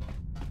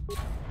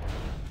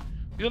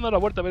 Voy dando la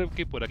vuelta a ver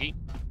qué hay por aquí.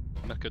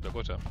 Más que otra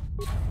cosa.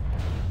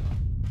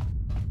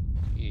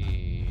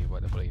 Y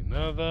vale, por ahí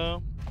nada.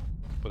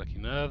 Por aquí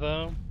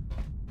nada.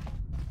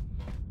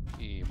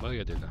 Y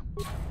vaya tela.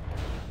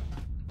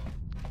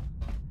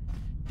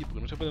 ¿Y por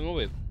qué no se puede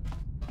mover?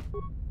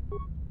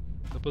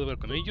 No puedo ver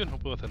con ellos, no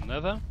puedo hacer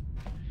nada.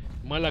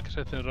 Mala que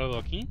se ha cerrado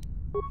aquí.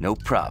 No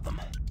problem.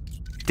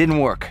 Didn't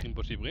work.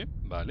 Imposible.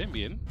 Vale,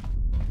 bien.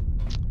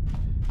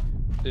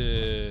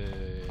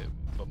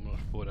 Vamos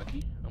por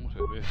aquí. Vamos a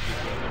ver si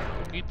puedo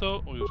un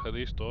poquito. Voy a usar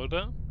esto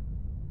ahora.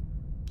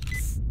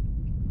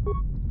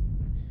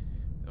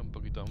 Un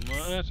poquito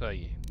más.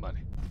 Ahí,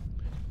 vale.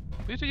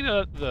 Voy a seguir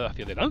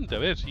hacia adelante a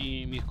ver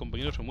si mis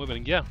compañeros se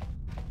mueven ya.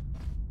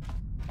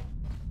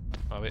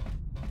 A ver.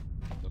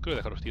 No quiero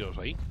dejar los tiros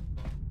ahí.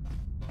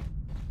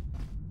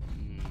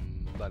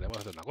 Vale, vamos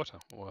a hacer una cosa.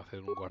 Vamos a hacer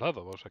un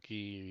guardado. Vamos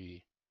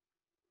aquí...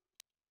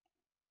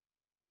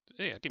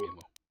 aquí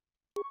mismo.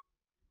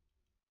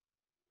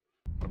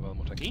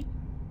 Guardamos aquí.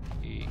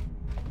 Y...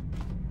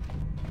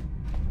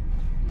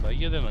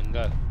 Bahía del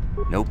hangar.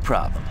 No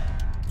problem.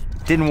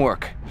 Didn't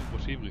work.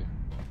 Imposible.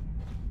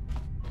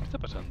 ¿Qué está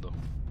pasando?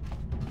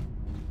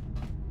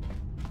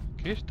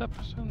 ¿Qué está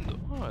pasando?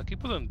 Ah, aquí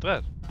puedo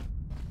entrar.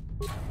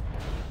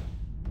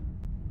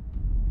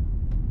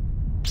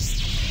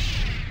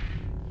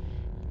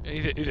 Y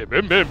dice,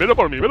 ven, velo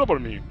por mí, velo por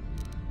mí.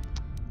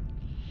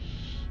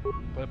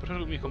 Vale, por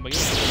eso mis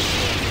compañeros...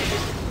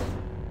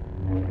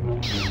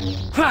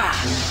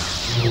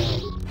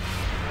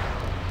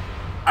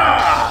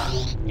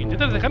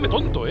 Intentas dejarme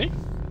tonto, ¿eh?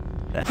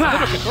 Es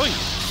lo que soy.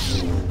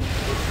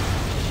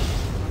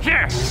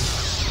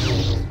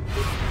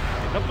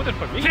 No puedes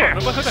conmigo,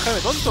 no vas a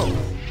dejarme tonto.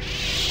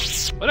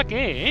 ¿Ahora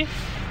qué,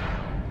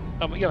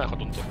 Vamos, ya me dejo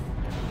tonto.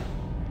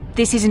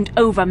 This isn't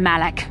over,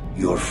 Malak.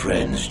 Your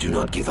friends do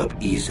not give up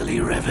easily,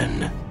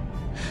 Revan.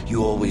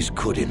 You always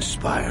could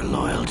inspire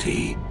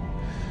loyalty.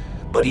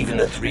 But even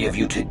the three of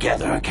you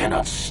together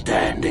cannot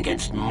stand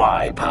against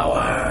my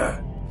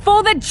power.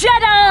 For the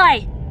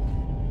Jedi!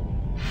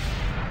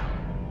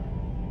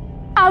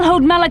 I'll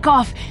hold Malak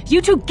off. You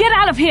two get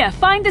out of here.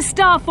 Find the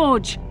Star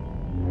Forge.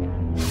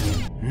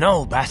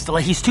 No, Bastila,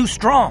 he's too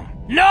strong.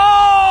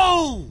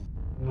 No!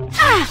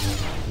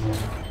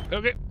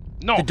 Okay.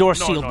 No, the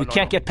door's sealed. We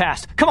can't get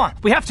past. Come on,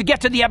 we have to get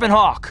to the Ebon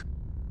Hawk.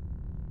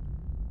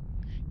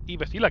 ¿Y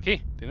Bastila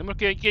qué? Tenemos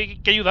que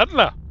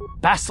ayudarla.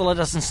 Bastila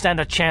doesn't stand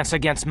a chance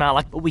against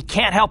Malak, but we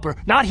can't help her.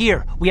 Not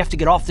here. We have to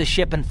get off the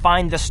ship and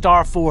find the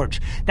Star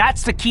Forge.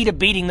 That's the key to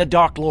beating the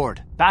Dark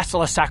Lord.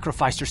 Bastila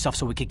sacrificed herself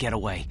so we could get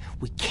away.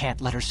 We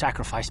can't let her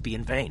sacrifice be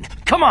in vain.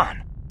 Come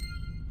on!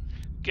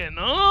 ¡Que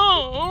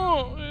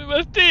no!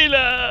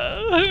 ¡Bastila!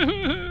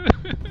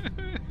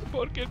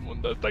 ¿Por qué el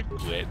mundo es tan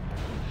cruel?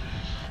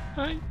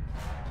 Ay,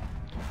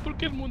 ¿por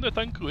qué el mundo es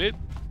tan cruel?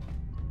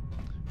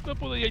 No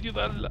podría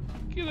ayudarla.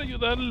 Quiero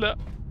ayudarla.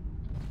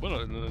 Bueno,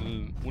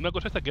 una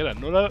cosa está clara.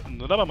 No la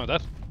va a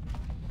matar.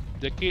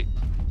 Ya que...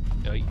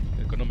 Ay,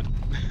 el cronómetro.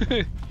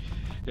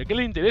 Ya que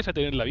le interesa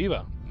tenerla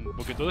viva.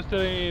 Porque todo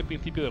este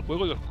principio del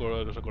juego,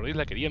 los acordáis,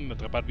 la querían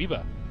atrapar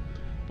viva.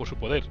 Por su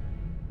poder.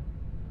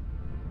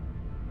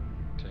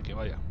 O sea que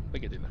vaya, hay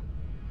que tenerla.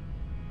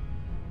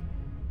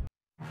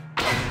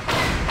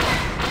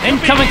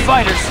 Incoming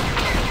fighters!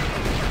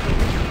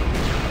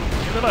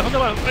 ¿Dónde vas? ¿Dónde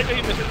vas? Hay que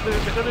ir, me está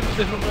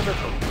deslumbrando el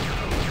sol.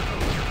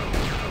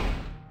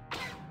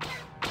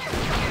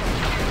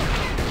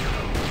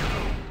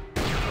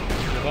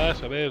 ¿Dónde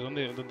vas? A ver,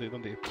 ¿dónde? Por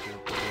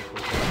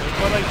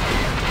ahí.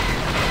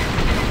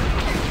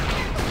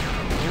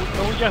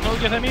 No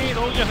huyas de mí,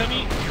 no huyas de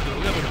mí. Te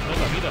voy a reventar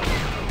la vida.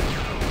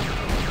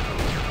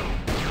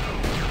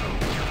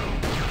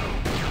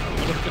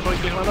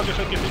 Qué malo que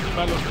soy muy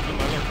malo, soy muy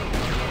malo.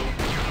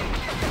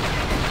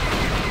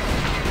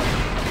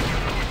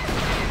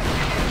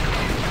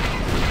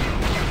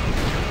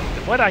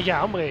 ¡Fuera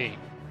ya, hombre!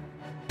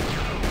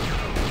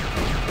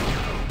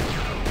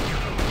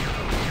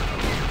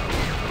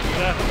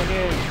 Gracias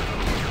también.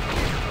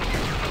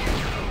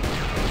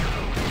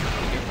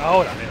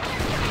 Ahora, mira.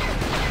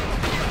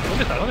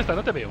 ¿Dónde está? ¿Dónde está?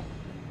 No te veo.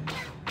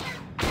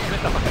 ¿Dónde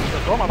está, pajarito?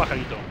 Toma,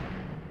 pajarito.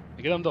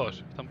 Me quedan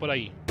dos. Están por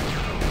ahí.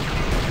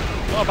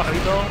 Toma,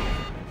 pajarito.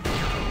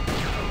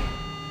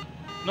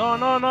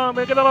 No,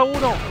 me quedaba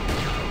uno.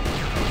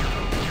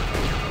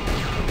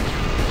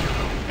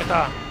 Ahí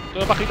está.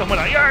 Todos los pajaritos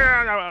mueran.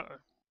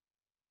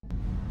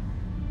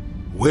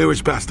 Where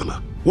is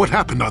Bastila? What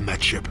happened on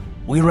that ship?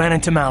 We ran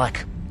into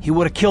Malak. He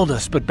would have killed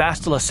us, but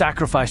Bastila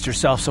sacrificed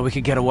herself so we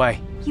could get away.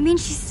 You mean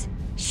she's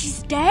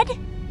dead?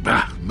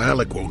 Bah,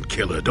 Malik won't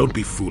kill her, don't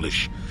be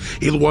foolish.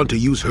 He'll want to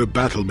use her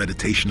battle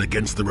meditation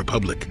against the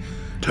Republic.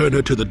 Turn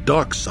her to the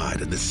dark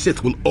side and the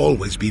Sith will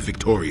always be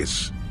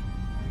victorious.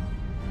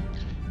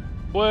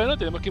 Bueno,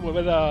 tenemos que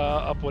volver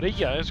a por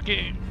ella. Es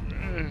que,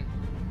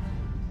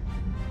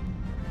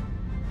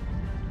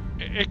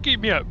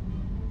 mira,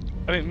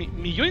 a ver,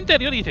 mi yo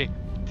interior dice,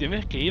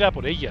 tienes que ir a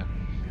por ella.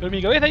 Pero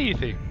mi cabeza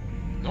dice,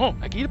 no,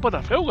 hay que ir por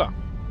la freuga.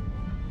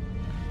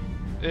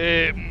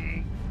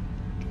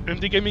 En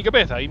mi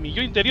cabeza y mi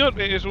yo interior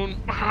es un,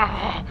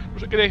 no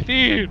sé qué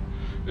decir.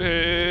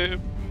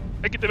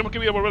 Tenemos que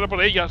ir a volver a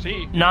por ella,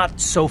 sí. Not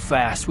so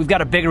fast. We've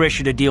got a bigger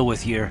issue to deal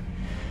with here.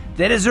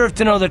 They deserve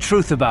to know the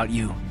truth about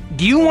you.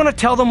 Do you want to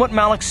tell them what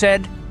Malik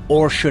said,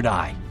 or should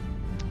I?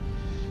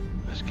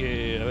 Es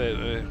que, a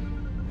ver,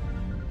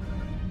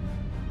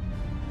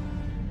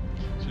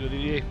 si lo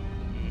diré,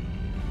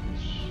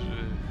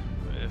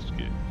 es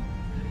que,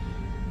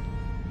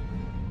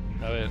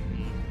 a ver,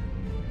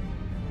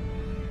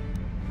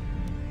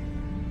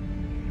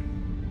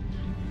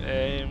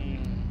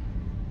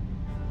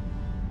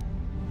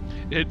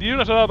 tiene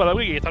una sola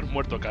palabra y estás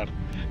muerto, Carl.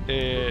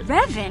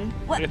 Revan?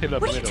 What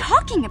are you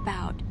talking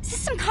about? Is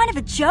this some kind of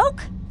a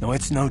joke? No,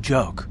 it's no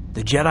joke.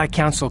 The Jedi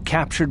Council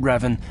captured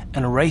Revan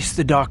and erased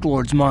the Dark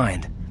Lord's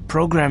mind,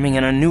 programming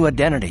in a new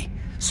identity.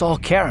 Saul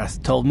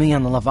Kareth told me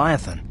on the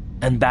Leviathan,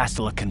 and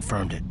Bastila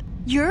confirmed it.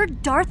 You're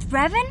Darth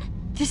Revan?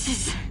 This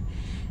is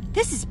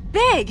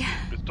big.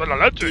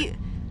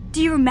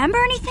 Do you remember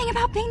anything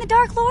about being the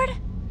Dark Lord?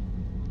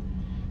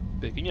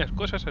 Pequeñas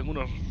cosas,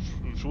 algunos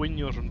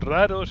sueños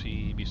raros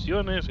y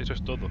visiones, eso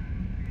es todo.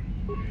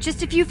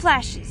 Just a few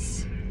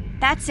flashes.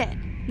 That's it.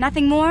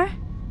 Nothing more?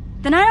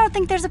 Then I don't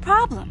think there's a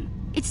problem.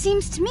 It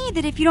seems to me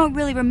that if you don't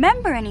really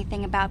remember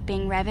anything about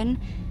being Revan,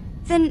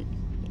 then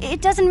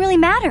it doesn't really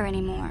matter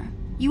anymore.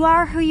 You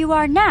are who you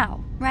are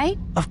now, right?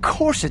 Of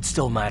course it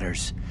still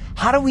matters.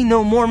 How do we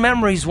know more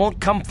memories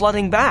won't come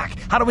flooding back?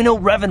 How do we know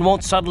Revan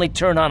won't suddenly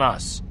turn on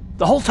us?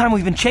 The whole time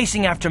we've been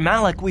chasing after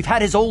Malik, we've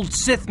had his old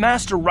Sith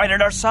master right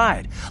at our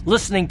side,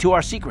 listening to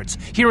our secrets,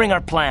 hearing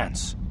our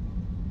plans.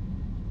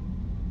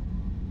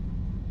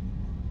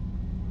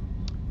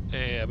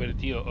 A ver,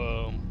 tío.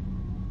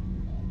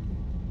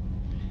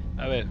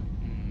 A ver,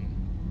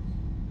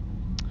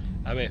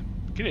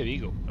 ¿qué le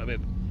digo? A ver.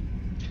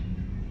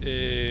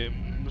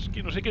 Es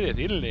que no sé qué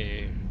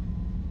decirle.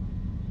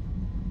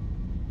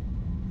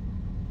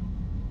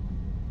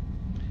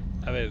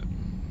 A ver.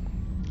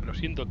 Lo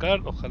siento,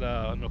 Carl.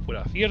 Ojalá no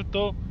fuera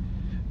cierto.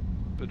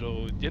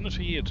 Pero ya no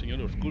soy el señor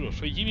oscuro.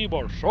 Soy Jimmy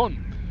Bolsón.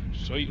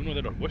 Soy uno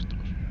de los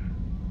vuestros.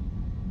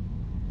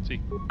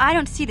 Sí. I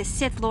don't see the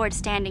Sith Lord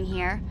standing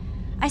here.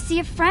 I see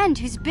a friend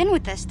who's been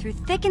with us through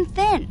thick and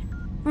thin.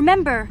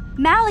 Remember,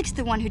 Malik's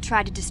the one who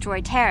tried to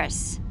destroy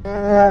Terrace.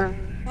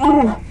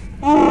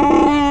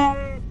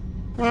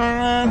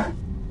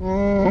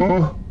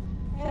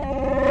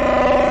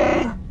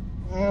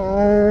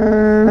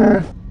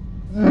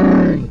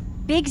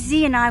 Big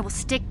Z and I will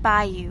stick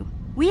by you.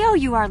 We owe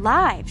you our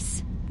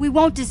lives. We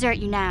won't desert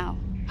you now.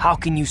 How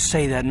can you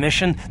say that,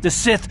 Mission? The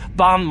Sith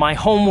bombed my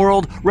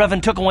homeworld,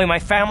 Revan took away my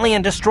family,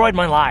 and destroyed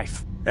my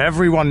life.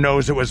 Everyone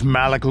knows it was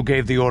Malik who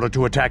gave the order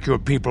to attack your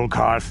people,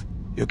 Karth.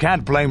 You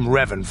can't blame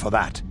Revan for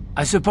that.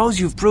 I suppose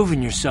you've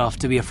proven yourself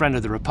to be a friend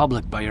of the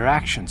Republic by your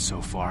actions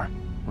so far,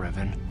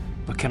 Revan.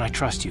 But can I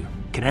trust you?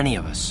 Can any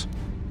of us?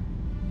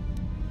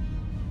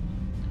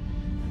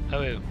 A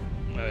ver,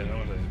 vamos a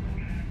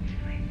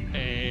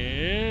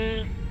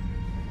ver.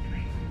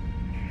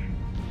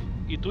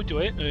 ¿Y tú,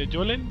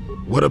 Jolen?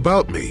 What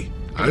about me?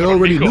 I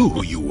already knew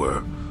who you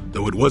were,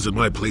 though it wasn't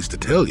my place to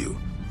tell you.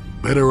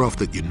 Better off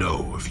that you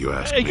know, if you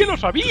ask me. ¡Que lo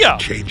sabía! Does it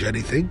change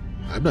anything?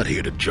 I'm not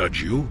here to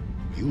judge you.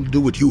 You'll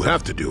do what you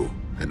have to do,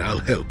 and I'll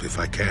help if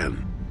I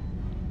can.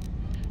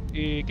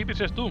 ¿Y qué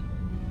piensas tú?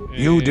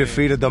 You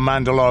defeated the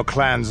Mandalore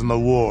clans in the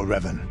war,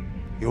 Revan.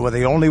 You were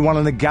the only one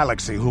in the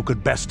galaxy who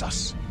could best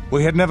us.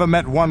 We had never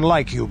met one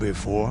like you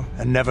before,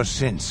 and never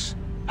since.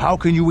 How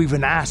can you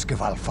even ask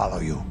if I'll follow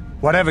you?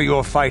 Whatever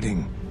you're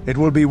fighting, it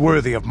will be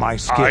worthy of my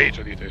skill.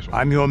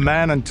 I'm your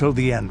man until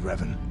the end,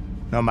 Revan.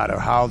 No matter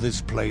how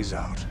this plays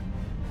out.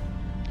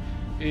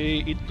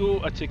 ¿Y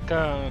tú,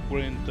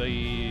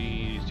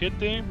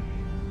 HK-47?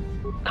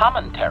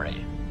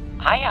 Commentary.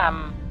 I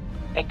am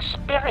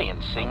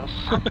experiencing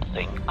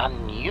something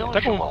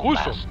unusual,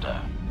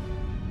 Master.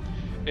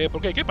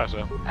 ¿Por qué? ¿Qué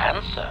pasa?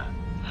 Answer.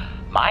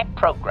 My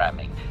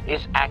programming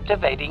is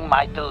activating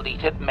my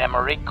deleted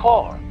memory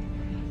core.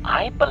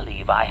 I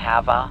believe I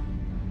have a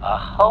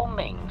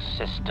homing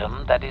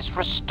system that is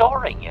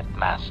restoring it,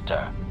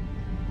 Master.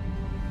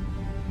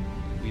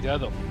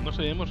 Cuidado, no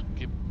sabemos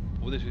qué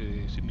puede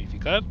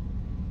significar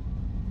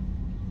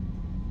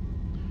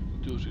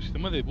tu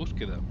sistema de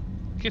búsqueda.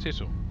 ¿Qué es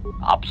eso?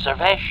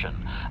 Observation.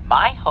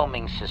 My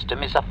homing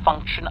system is a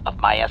function of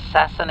my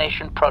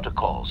assassination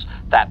protocols,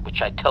 that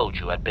which I told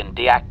you had been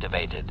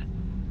deactivated.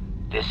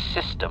 This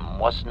system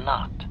was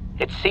not.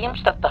 It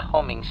seems that the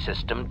homing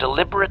system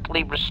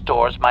deliberately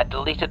restores my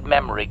deleted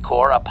memory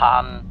core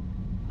upon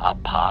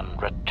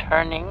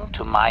returning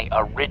to my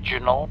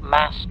original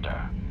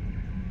master.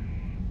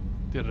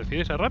 ¿Te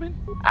refieres a Raven?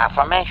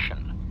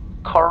 Affirmation.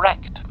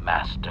 Correct,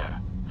 Master.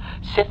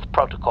 Sith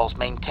protocols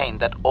maintain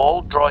that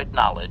all droid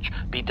knowledge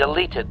be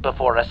deleted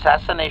before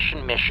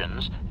assassination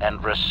missions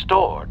and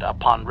restored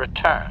upon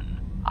return.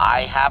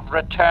 I have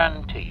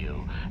returned to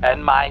you,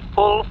 and my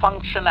full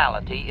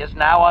functionality is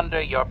now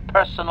under your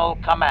personal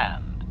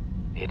command.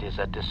 It is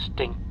a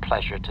distinct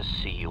pleasure to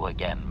see you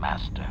again,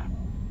 Master.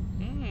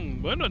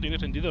 Bueno, tiene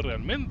sentido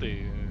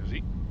realmente,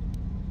 sí.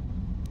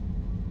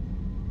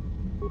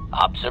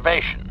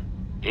 Observation.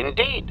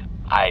 Indeed.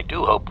 I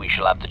do hope we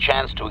shall have the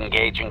chance to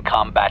engage in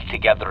combat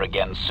together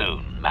again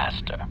soon,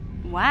 Master.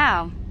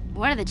 Wow.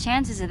 What are the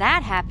chances of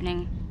that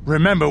happening?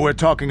 Remember, we're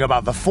talking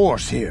about the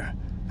Force here.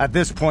 At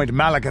this point,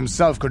 Malik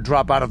himself could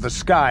drop out of the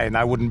sky and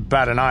I wouldn't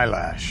bat an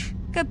eyelash.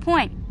 Good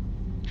point.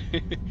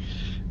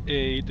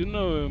 ¿Y tú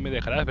no me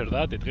dejarás,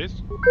 verdad, T3?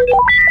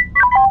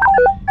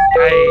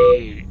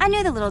 I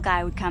knew the little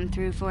guy would come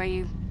through for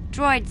you.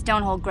 Droids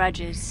don't hold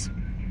grudges.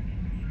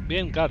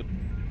 Bien, Card.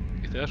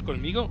 ¿Estarás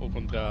conmigo o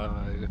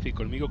contra... es decir,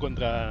 conmigo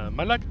contra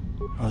Malak?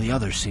 Well, the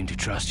others seem to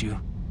trust you,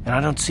 and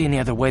I don't see any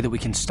other way that we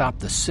can stop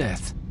the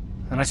Sith.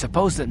 And I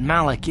suppose that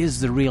Malak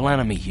is the real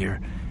enemy here.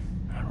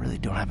 I really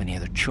don't have any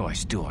other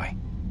choice, do I?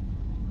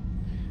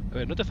 A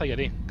ver, no te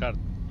fallaré, Card,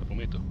 lo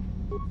prometo.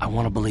 I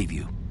want to believe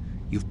you.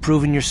 You've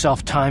proven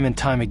yourself time and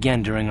time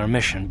again during our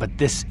mission, but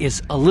this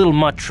is a little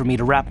much for me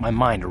to wrap my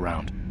mind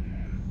around.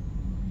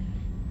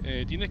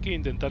 Tienes que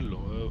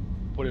intentarlo,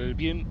 por el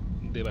bien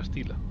de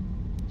Bastila.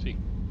 Sí.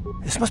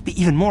 This must be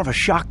even more of a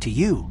shock to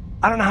you.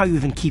 I don't know how you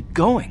even keep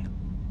going.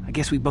 I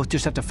guess we both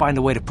just have to find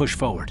a way to push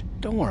forward.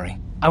 Don't worry.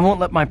 I won't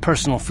let my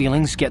personal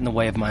feelings get in the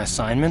way of my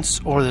assignments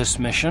or this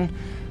mission.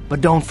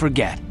 But don't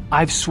forget,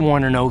 I've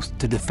sworn an oath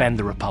to defend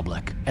the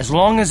Republic. As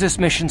long as this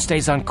mission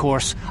stays on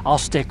course, I'll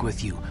stick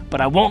with you. But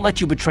I won't let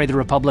you betray the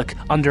Republic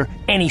under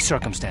any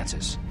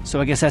circumstances.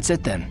 So I guess that's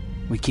it then.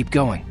 We keep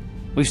going.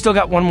 We've still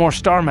got one more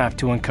star map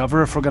to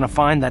uncover if we're gonna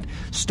find that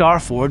Star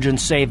Forge and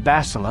save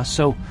Bastila,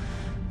 so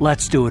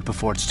let's do it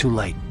before it's too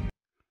late.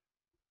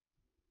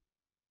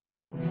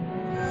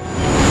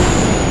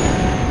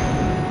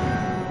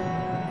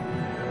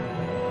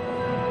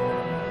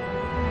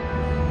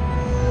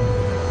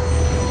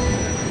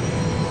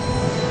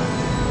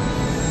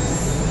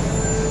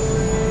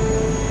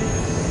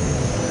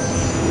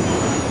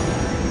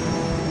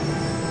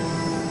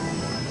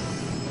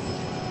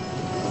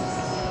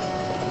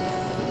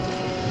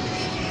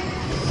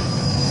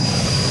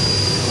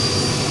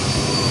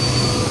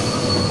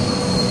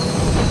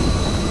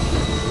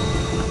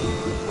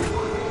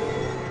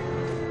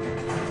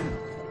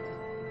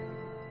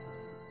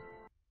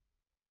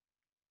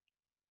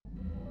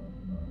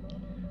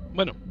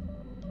 Bueno,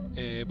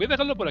 voy a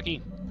dejarlo por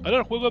aquí. Ahora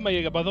el juego me ha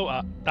llevado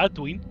a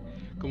Tatooine,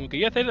 como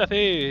quería hacer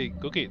hace,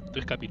 creo que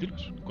 3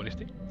 capítulos con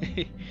este.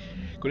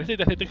 Con este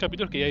de hace 3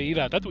 capítulos quería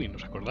ir a Tatooine,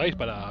 ¿os acordáis?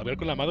 Para hablar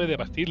con la madre de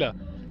Bastila.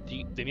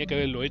 Tenía que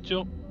haberlo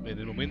hecho en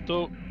el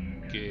momento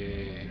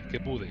que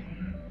pude.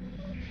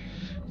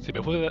 Se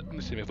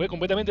me fue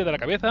completamente de la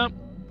cabeza.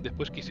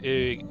 Después,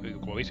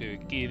 como veis, he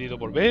querido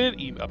volver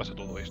y ha pasado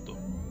todo esto.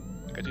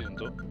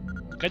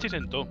 Casi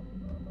sentó.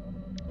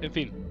 En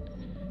fin.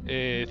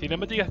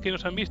 Cinemáticas que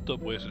nos han visto,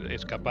 pues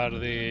escapar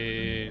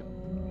de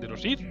los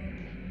Sith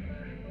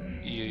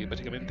y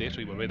básicamente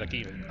eso, y volver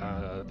aquí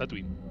a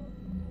Tatooine.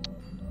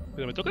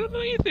 Pero me toca la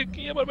nariz,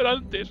 que ya volver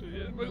antes.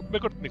 Me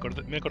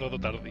he acordado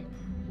tarde.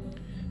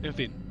 En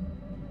fin.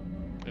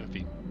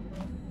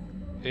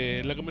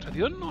 La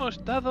conversación no ha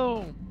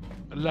estado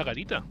la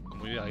garita,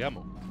 como yo la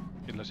llamo,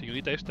 en la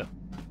señorita esta.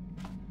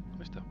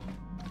 ¿Dónde está?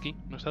 Aquí,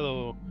 no ha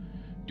estado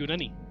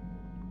Yunani.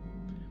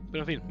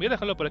 Pero en fin, voy a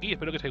dejarlo por aquí.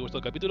 Espero que os haya gustado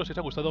el capítulo. Si os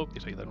ha gustado, que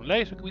os haya dado un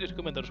like, suscribiros y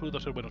comentar.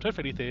 Saludos, ser buenos, ser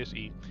felices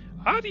y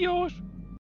 ¡adiós!